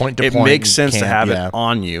 point to it point, makes sense to have it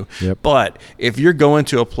on you. Yep. But if you're going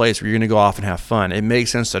to a place where you're going to go off and have fun, it makes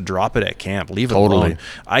sense to drop it at camp, leave it alone.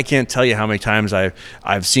 I can't tell you how many times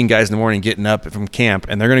I've seen guys in the morning getting up from camp,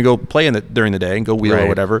 and they're going to go play during the day and go wheel or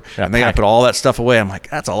whatever. Yeah, and they got to put all that stuff away. I'm like,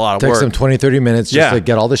 that's a lot of work. Takes them 20, 30 minutes just to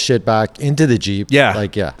get all the shit back into the Jeep.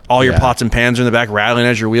 Yeah. All your pots and pans are in the back rattling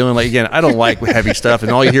as you're wheeling. Like, again, I don't like heavy stuff,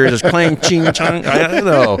 and all you hear is just clang, ching, chong. I don't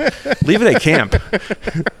know. Leave it at camp.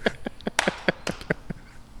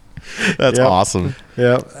 That's awesome.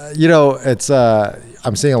 Yeah. It's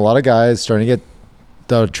I'm seeing a lot of guys starting to get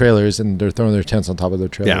the trailers, and they're throwing their tents on top of their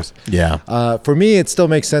trailers. Yeah. For me, it still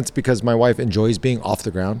makes sense because my wife enjoys being off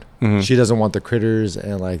the ground. Mm-hmm. She doesn't want the critters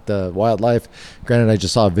and like the wildlife. Granted, I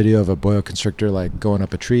just saw a video of a boa constrictor like going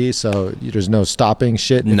up a tree, so there's no stopping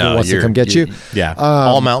shit if it wants to come get you. Yeah.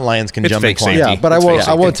 All mountain lions can jump and climb. Yeah, but I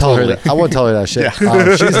won't tell her that. I won't tell her that shit.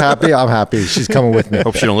 She's happy. I'm happy. She's coming with me.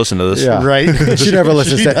 Hope she don't listen to this. Yeah. Right. She never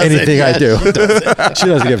listens to anything I do. She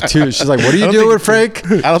doesn't give two. She's like, "What are you doing with Frank?"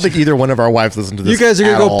 I don't think either one of our wives listen to this. You guys are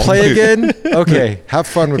gonna go play again? Okay, have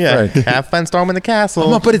fun with Frank. Have fun storming the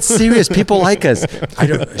castle. But it's serious. People like us. I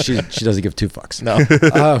don't. She doesn't give 2 fucks. No.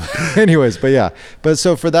 Anyways, but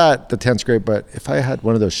so for that, the tent's great. But if I had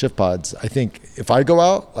one of those shift pods, I think if I go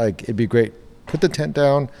out, like it'd be great. Put the tent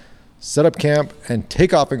down, set up camp, and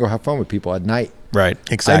take off and go have fun with people at night. Right.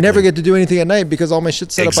 Exactly. I never get to do anything at night because all my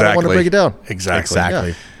shit's set up. I don't want to break it down.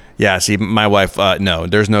 Exactly. Yeah, see, my wife, no,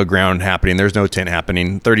 there's no ground happening. There's no tent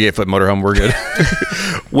happening. 38-foot motorhome, we're good.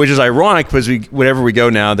 Which is ironic because wherever we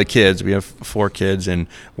go now, the kids, we have 4 kids, and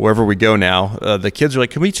wherever we go now, the kids are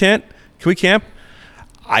like, can we tent? Can we camp?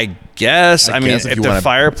 I guess. I mean, if the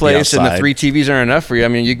fireplace and the 3 TVs aren't enough for you,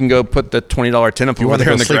 you can go put the $20 tent up over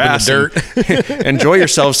there in the grass. In the dirt. Enjoy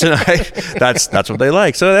yourselves tonight. That's what they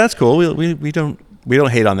like. So that's cool. We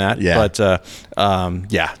don't hate on that. Yeah. But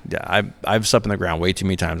I've slept in the ground way too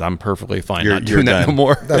many times. I'm perfectly fine not doing that no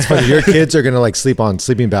more. That's funny. Your kids are gonna like sleep on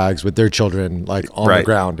sleeping bags with their children like on the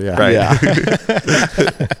ground. Yeah. Right. Yeah.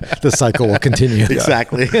 The cycle will continue.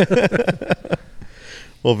 Exactly.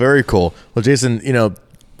 Well, very cool. Well, Jason,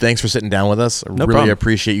 thanks for sitting down with us. I really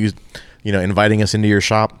appreciate you, inviting us into your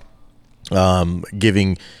shop,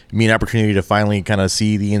 giving me an opportunity to finally kind of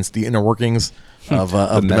see the inner workings of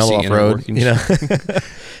the Mellow Off-Road,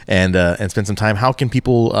 and spend some time. How can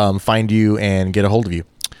people find you and get a hold of you?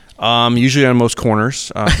 Usually on most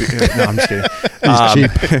corners. No, I'm just kidding.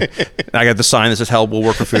 Cheap. I got the sign that says "Help will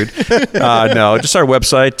work for food." No, just our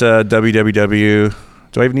website, www.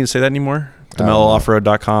 Do I even need to say that anymore?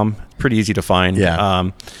 DeMelloWoffroad.com. Pretty easy to find. Yeah.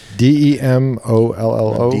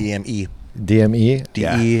 DEMOLLO. DEME. DME.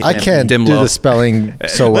 DE. I can't Dimlo. do the spelling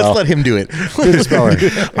so well. Let's let him do it. Do the spelling.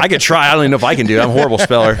 I could try. I don't even know if I can do it. I'm a horrible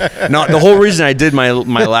speller. No, the whole reason I did my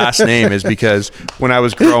last name is because when I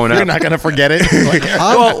was growing up, You're not gonna forget it.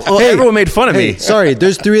 well, everyone made fun of me. Sorry,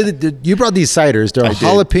 there's three of the. You brought these ciders. They're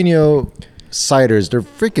jalapeno ciders. They're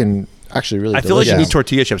freaking actually really. I feel like you delicious. need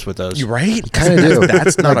tortilla chips with those. You're right. Kind of do.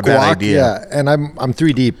 That's not a bad guac, idea. Yeah, and I'm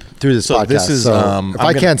 3 deep through this So podcast. this is, so I'm if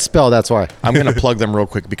I gonna- can't spell, that's why. I'm gonna plug them real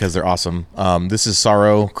quick because they're awesome. This is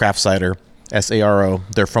Saro Craft Cider, SARO.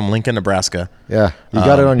 They're from Lincoln, Nebraska. Yeah, you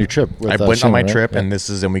got it on your trip. With, I went on my Shannon, right? trip,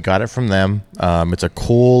 Yeah. and we got it from them. It's a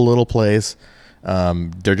cool little place.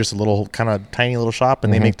 They're just a little kind of tiny little shop,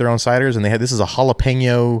 and they make their own ciders. And this is a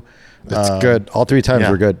jalapeno. It's good. All 3 times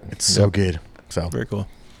were good. It's so good. So Very cool.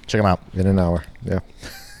 check them out. In an hour. Yeah.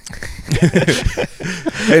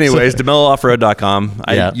 Anyways, DeMelloOffroad.com.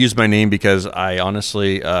 I Yeah. used my name because I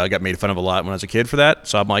honestly got made fun of a lot when I was a kid for that.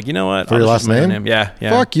 So I'm like, you know what? For I'll your just last use my name? Yeah.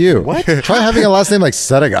 Fuck you. What? Try having a last name like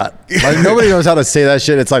Sedegat. Like nobody knows how to say that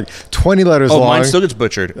shit. It's like 20 letters Oh, long. mine still gets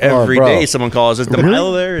butchered every bro. day. Someone calls. Is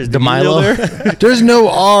DeMilo there? Is DeMilo there? There's no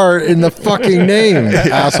R in the fucking name,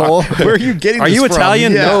 asshole. Where are you getting? Are this you from?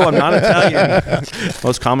 Italian? Yeah. No, I'm not Italian.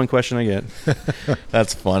 Most common question I get.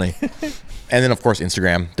 That's funny. And then of course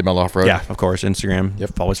Instagram, DeMello Off Road. Yeah, of course. Instagram.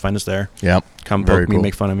 Yep. Always find us there. Yep. Come Very poke me, cool.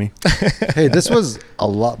 make fun of me. Hey, this was a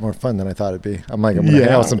lot more fun than I thought it'd be. I'm gonna hang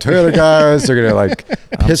out with some Toyota guys. They're gonna like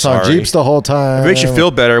piss on sorry. Jeeps the whole time. If it makes you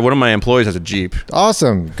feel better, one of my employees has a Jeep.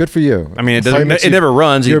 awesome. Good for you. I mean, it Probably doesn't. makes It you- never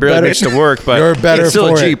runs. He you're barely better- makes it to work, but you're better it's still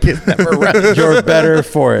for a it. Jeep. Never runs. You're better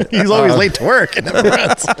for it. He's always late to work and never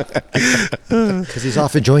runs. because he's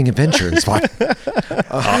off enjoying adventure. It's fine.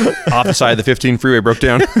 Off the side of the 15 freeway broke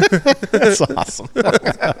down. That's awesome.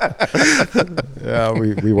 Yeah,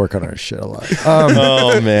 we work on our shit a lot.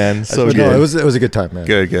 Oh man, so But good. no, it was a good time, man.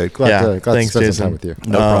 Good, good. Glad to thanks, spend Jason. some time with you.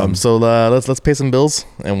 No problem. So let's pay some bills,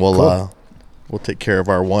 and we'll Cool. we'll take care of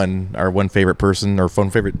our one favorite person or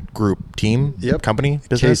favorite group, team, company,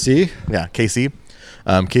 business. KC. Yeah, KC.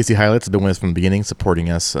 KC Highlights has been with us from the beginning, supporting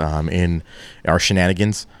us in our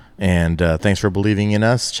shenanigans. And thanks for believing in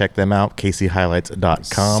us. Check them out,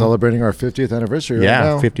 kchighlights.com. Celebrating our 50th anniversary right Yeah,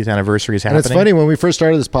 now. 50th anniversary is And happening. it's funny, when we first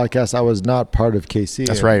started this podcast, I was not part of KC.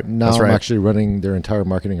 That's and right. Now That's I'm right. actually running their entire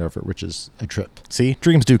marketing effort, which is a trip. See,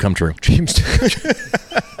 dreams do come true. Dreams.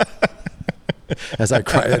 As I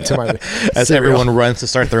cry into my As cereal. everyone runs to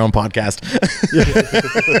start their own podcast.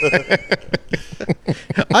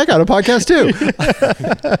 I got a podcast too.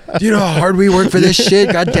 Do you know how hard we work for this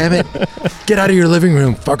shit? God damn it. Get out of your living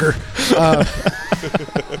room, fucker.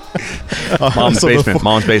 Mom's So basement. before-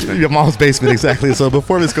 Mom's basement. Yeah, mom's basement, exactly. So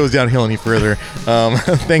before this goes downhill any further,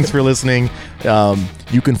 thanks for listening.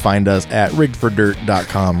 You can find us at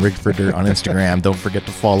rigforddirt.com, rigforddirt on Instagram. Don't forget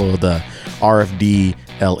to follow the RFD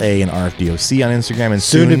LA and RFDOC on Instagram. And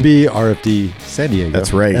Soon to be RFD San Diego.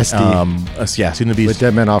 That's right. SD. Yeah, soon to be. With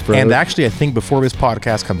Dead Man Off-Road. And actually, I think before this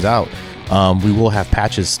podcast comes out, we will have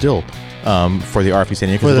patches still for the RFD San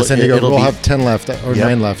Diego. For the San Diego, It'll we'll be- have 10 left or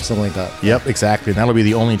 9 left, something like that. Yep, exactly. And that'll be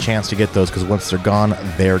the only chance to get those because once they're gone,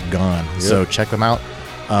 they're gone. So check them out.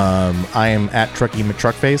 I am at Truckee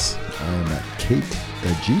McTruckface. I'm at Kate the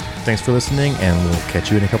Jeep. Thanks for listening, and we'll catch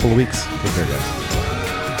you in a couple of weeks. Take care, guys.